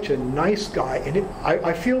such a nice guy, and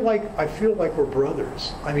I feel like we're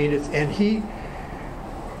brothers. I mean,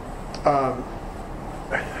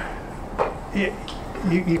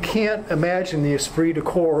 you can't imagine the esprit de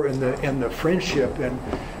corps and the friendship, and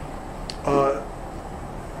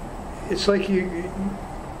it's like you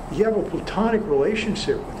have a platonic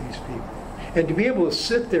relationship with these people, and to be able to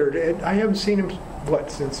sit there, and I haven't seen him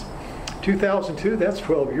since 2002. That's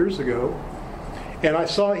 12 years ago, and I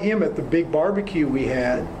saw him at the big barbecue we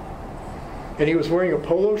had, and he was wearing a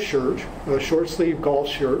polo shirt, a short sleeve golf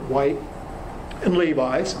shirt, white, and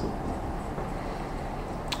Levi's.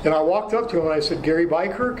 And I walked up to him and I said, "Gary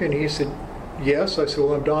Bykirk?" And he said, "Yes." I said,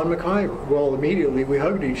 "Well, I'm Don MacIver." Well, immediately we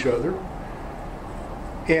hugged each other.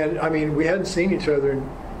 And I mean, we hadn't seen each other in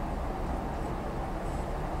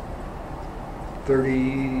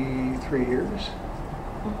 33 years.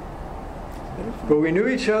 But we knew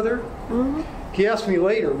each other. Mm-hmm. He asked me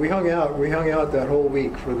later, we hung out that whole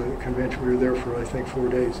week for the convention. We were there for, I think, 4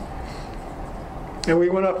 days. And we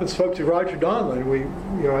went up and spoke to Roger Donlin.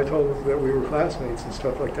 I told him that we were classmates and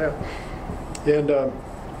stuff like that. And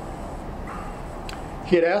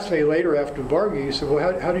he had asked me later after the barbecue, he said,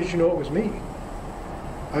 "Well, how did you know it was me?"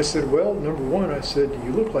 I said, "Well, number one," I said,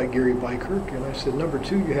 "you look like Gary Bykirk." And I said, "Number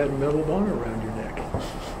two, you had a Medal of Honor around your neck."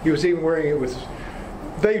 He was even wearing it with,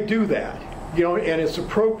 they do that, and it's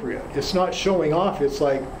appropriate. It's not showing off. It's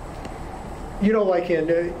like, like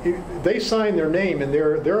they sign their name and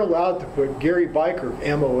they're allowed to put Gary Bykirk,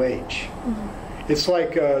 MOH. Mm-hmm. It's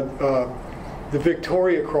like the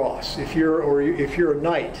Victoria Cross. If you're a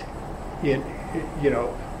knight,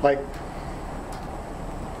 like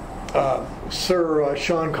Sir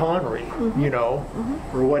Sean Connery, you know,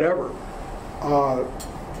 or whatever.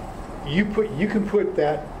 You can put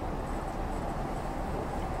that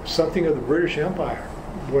something of the British Empire,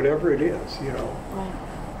 whatever it is, you know.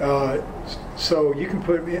 Right. So you can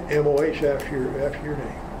put MOH after your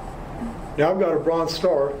name. Now I've got a Bronze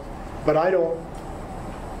Star, but I don't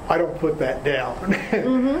put that down.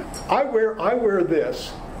 I wear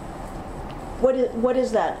this. What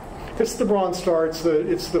is that? It's the Bronze Star. It's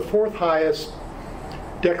the fourth highest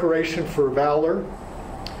decoration for valor,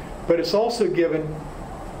 but it's also given.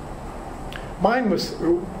 Mine was.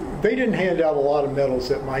 They didn't hand out a lot of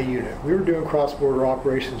medals at my unit. We were doing cross-border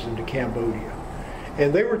operations into Cambodia,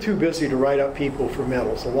 and they were too busy to write up people for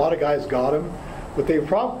medals. A lot of guys got them, but they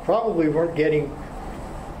probably weren't getting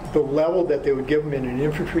the level that they would give them in an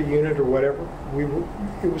infantry unit or whatever.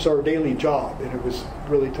 It was our daily job, and it was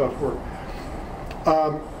really tough work.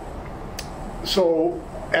 So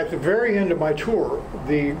at the very end of my tour,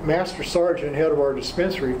 the master sergeant, head of our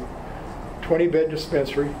dispensary, 20-bed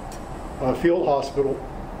dispensary, field hospital,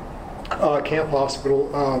 camp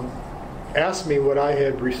hospital, asked me what I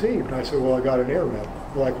had received. And I said, well, I got an air medal.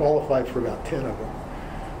 Well, I qualified for about 10 of them,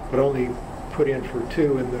 but only put in for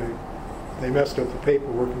 2, and they messed up the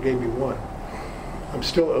paperwork and gave me 1. I'm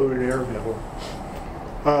still owed an air medal.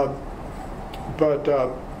 But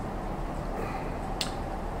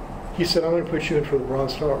he said, I'm going to put you in for the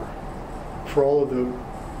Bronze Star for all of the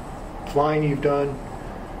flying you've done,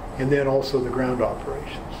 and then also the ground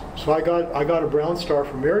operations. So I got a Bronze Star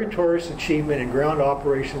for meritorious achievement in ground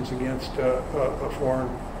operations against a foreign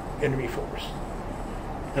enemy force.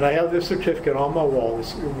 And I have this certificate on my wall.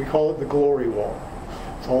 We call it the Glory Wall.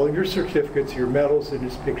 It's all of your certificates, your medals, and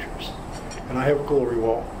its pictures. And I have a Glory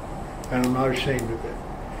Wall, and I'm not ashamed of it.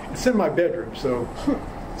 It's in my bedroom, so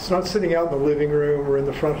it's not sitting out in the living room or in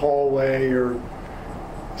the front hallway, or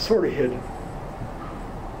sort of hidden.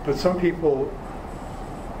 But some people,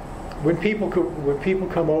 when people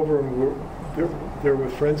come over and they're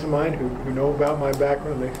with friends of mine who know about my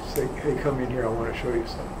background, they say, hey, come in here, I want to show you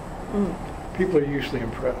something. People are usually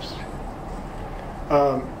impressed.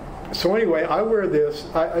 So anyway, I wear this.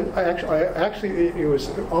 I actually, it was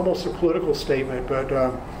almost a political statement, but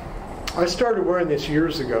I started wearing this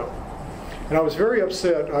years ago. And I was very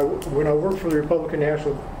upset. When I worked for the Republican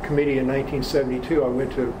National Committee in 1972, I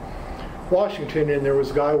went to Washington, and there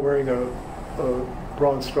was a guy wearing a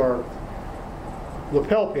Bronze Star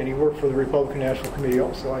lapel pin. He worked for the Republican National Committee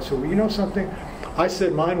also. I said, well, you know something? I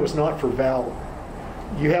said mine was not for valor.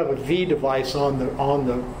 You have a V device on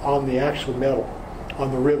the actual medal,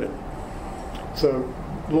 on the ribbon. It's a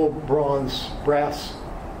little bronze brass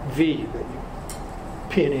V that you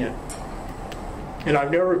pin in. And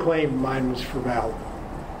I've never claimed mine was for valor.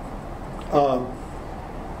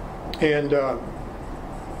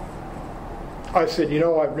 I said, you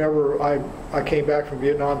know, I came back from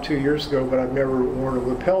Vietnam 2 years ago, but I've never worn a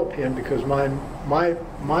lapel pin because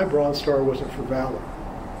my Bronze Star wasn't for valor.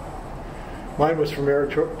 Mine was for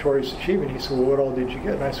meritorious achievement. He said, well, what all did you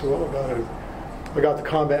get? And I said, well, I got the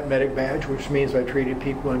combat medic badge, which means I treated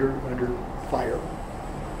people under fire.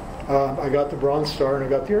 I got the Bronze Star, and I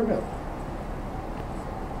got the air medal.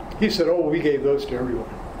 He said, oh, we gave those to everyone.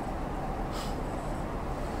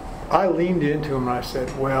 I leaned into him and I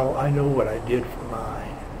said, well, I know what I did for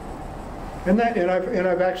mine. And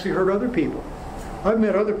I've actually heard other people. I've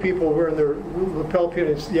met other people wearing their lapel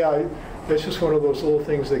pins. Yeah, that's just one of those little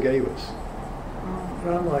things they gave us.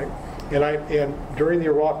 And I'm like, and during the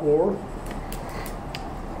Iraq War,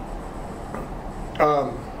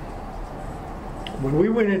 when we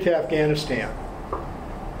went into Afghanistan,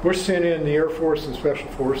 Bush sent in the Air Force and Special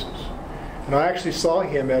Forces. And I actually saw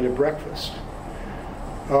him at a breakfast.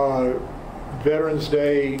 Veterans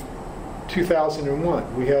Day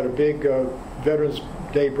 2001. We had a big Veterans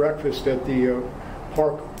Day breakfast at the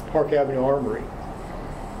Park Avenue Armory.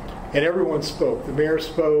 And everyone spoke. The mayor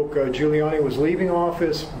spoke. Giuliani was leaving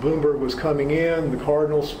office. Bloomberg was coming in. The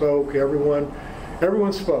Cardinal spoke. Everyone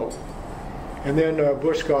spoke. And then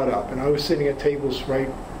Bush got up. And I was sitting at tables right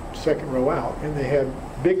second row out. And they had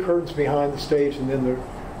big curtains behind the stage, and then the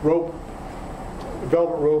rope,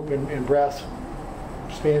 velvet rope and brass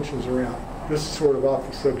stanchions around. This is sort of off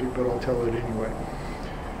the subject, but I'll tell it anyway.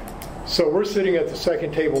 So we're sitting at the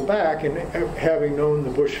second table back, and having known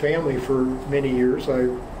the Bush family for many years,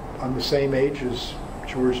 I'm the same age as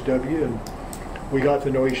George W., and we got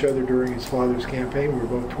to know each other during his father's campaign. We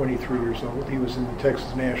were both 23 years old. He was in the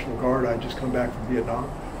Texas National Guard. I'd just come back from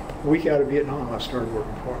Vietnam. A week out of Vietnam, I started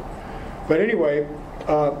working for him. But anyway,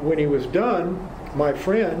 when he was done, my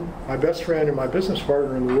friend, my best friend and my business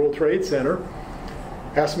partner in the World Trade Center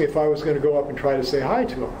asked me if I was going to go up and try to say hi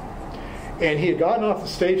to him. And he had gotten off the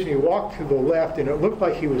stage and he walked to the left and it looked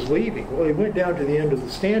like he was leaving. Well, he went down to the end of the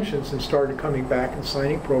stanchions and started coming back and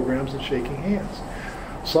signing programs and shaking hands.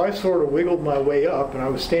 So I sort of wiggled my way up, and I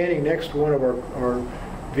was standing next to one of our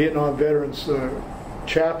Vietnam veterans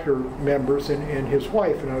chapter members and his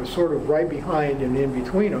wife, and I was sort of right behind and in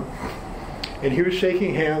between them. And he was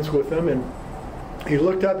shaking hands with them, and he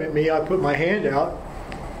looked up at me. I put my hand out,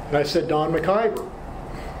 and I said, "Don MacIver."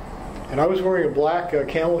 And I was wearing a black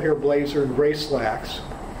camel hair blazer and gray slacks.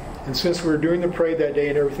 And since we were doing the parade that day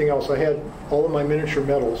and everything else, I had all of my miniature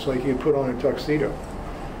medals like you'd put on a tuxedo.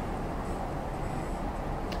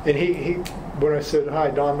 And he when I said, "Hi,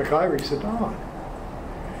 Don MacIver," he said, "Don."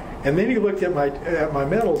 And then he looked at my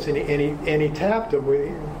medals and he tapped them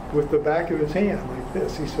with the back of his hand like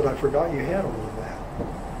this. He said, "I forgot you had all of that."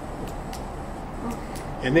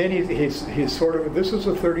 And then he's sort of, this is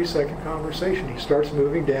a 30-second conversation. He starts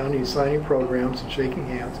moving down, he's signing programs and shaking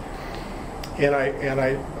hands. And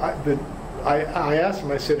I asked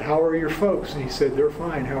him, I said, "How are your folks?" And he said, "They're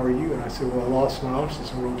fine, how are you?" And I said, "Well, I lost my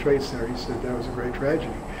offices in World Trade Center." He said, "That was a great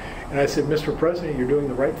tragedy." And I said, "Mr. President, you're doing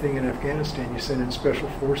the right thing in Afghanistan. You send in special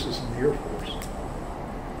forces in the Air Force.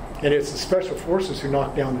 And it's the special forces who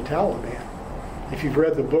knocked down the Taliban. If you've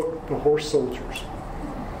read the book, The Horse Soldiers,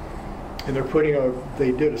 and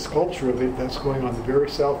they did a sculpture of it that's going on the very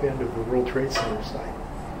south end of the World Trade Center site.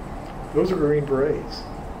 Those are Green Berets.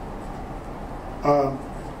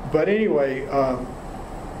 But anyway,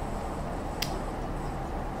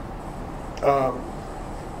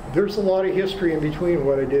 there's a lot of history in between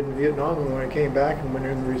what I did in Vietnam and when I came back and went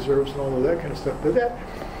in the reserves and all of that kind of stuff. But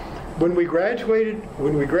when we graduated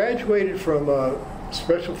from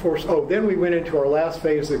Special Force, then we went into our last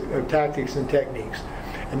phase of tactics and techniques.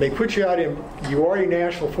 And they put you out in Uwharrie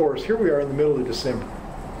National Forest. Here we are in the middle of December.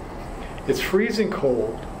 It's freezing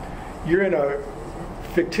cold. You're in a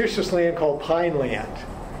fictitious land called Pine Land.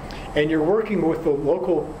 And you're working with the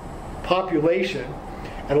local population.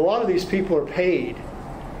 And a lot of these people are paid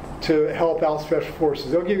to help out Special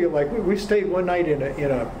Forces. They'll give you, like, we stayed one night in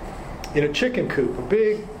a chicken coop, a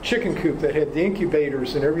big chicken coop that had the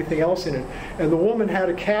incubators and everything else in it. And the woman had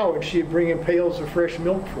a cow and she'd bring in pails of fresh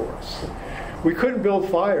milk for us. We couldn't build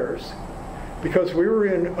fires because we were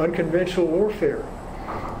in unconventional warfare.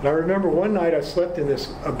 And I remember one night I slept in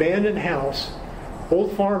this abandoned house,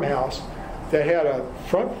 old farmhouse, that had a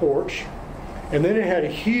front porch, and then it had a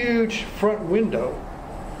huge front window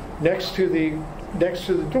next to the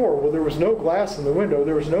door. Well, there was no glass in the window.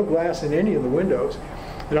 There was no glass in any of the windows.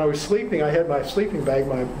 And I was sleeping. I had my sleeping bag,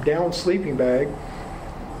 my down sleeping bag,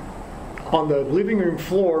 on the living room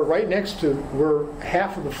floor right next to where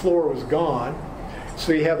half of the floor was gone.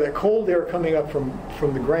 So you have that cold air coming up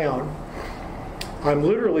from the ground. I'm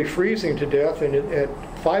literally freezing to death, and at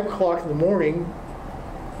 5 o'clock in the morning,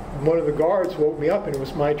 one of the guards woke me up, and it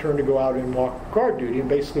was my turn to go out and walk guard duty and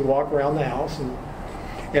basically walk around the house.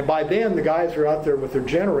 And by then, the guys are out there with their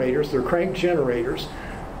generators, their crank generators,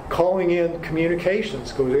 calling in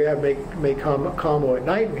communications, because we had to make commo at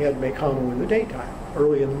night, and we had to make commo in the daytime,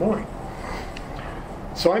 early in the morning.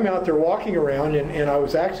 So I'm out there walking around, and I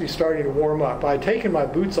was actually starting to warm up. I had taken my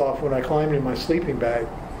boots off when I climbed in my sleeping bag,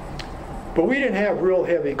 but we didn't have real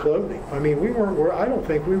heavy clothing. I mean, I don't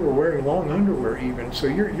think we were wearing long underwear even. So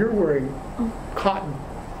you're wearing cotton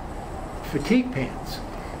fatigue pants.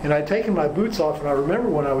 And I'd taken my boots off, and I remember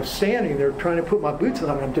when I was standing there trying to put my boots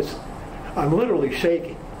on, I'm literally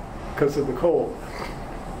shaking because of the cold.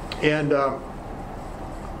 And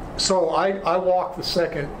so I walked the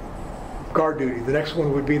second guard duty. The next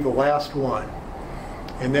one would be the last one,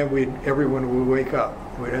 and then everyone would wake up.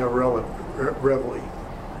 We'd have reveille.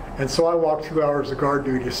 And so I walked 2 hours of guard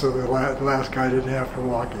duty, so the last guy didn't have to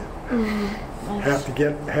walk in.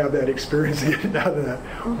 Have that experience of getting out of that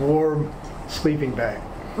warm sleeping bag.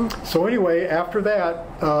 So anyway, after that,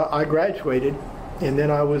 I graduated, and then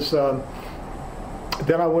I went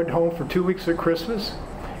home for 2 weeks at Christmas.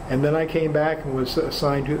 And then I came back and was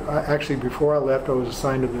assigned to, actually before I left, I was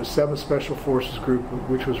assigned to the 7th Special Forces Group,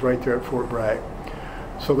 which was right there at Fort Bragg.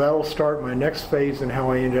 So that'll start my next phase in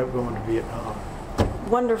how I ended up going to Vietnam.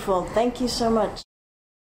 Wonderful. Thank you so much.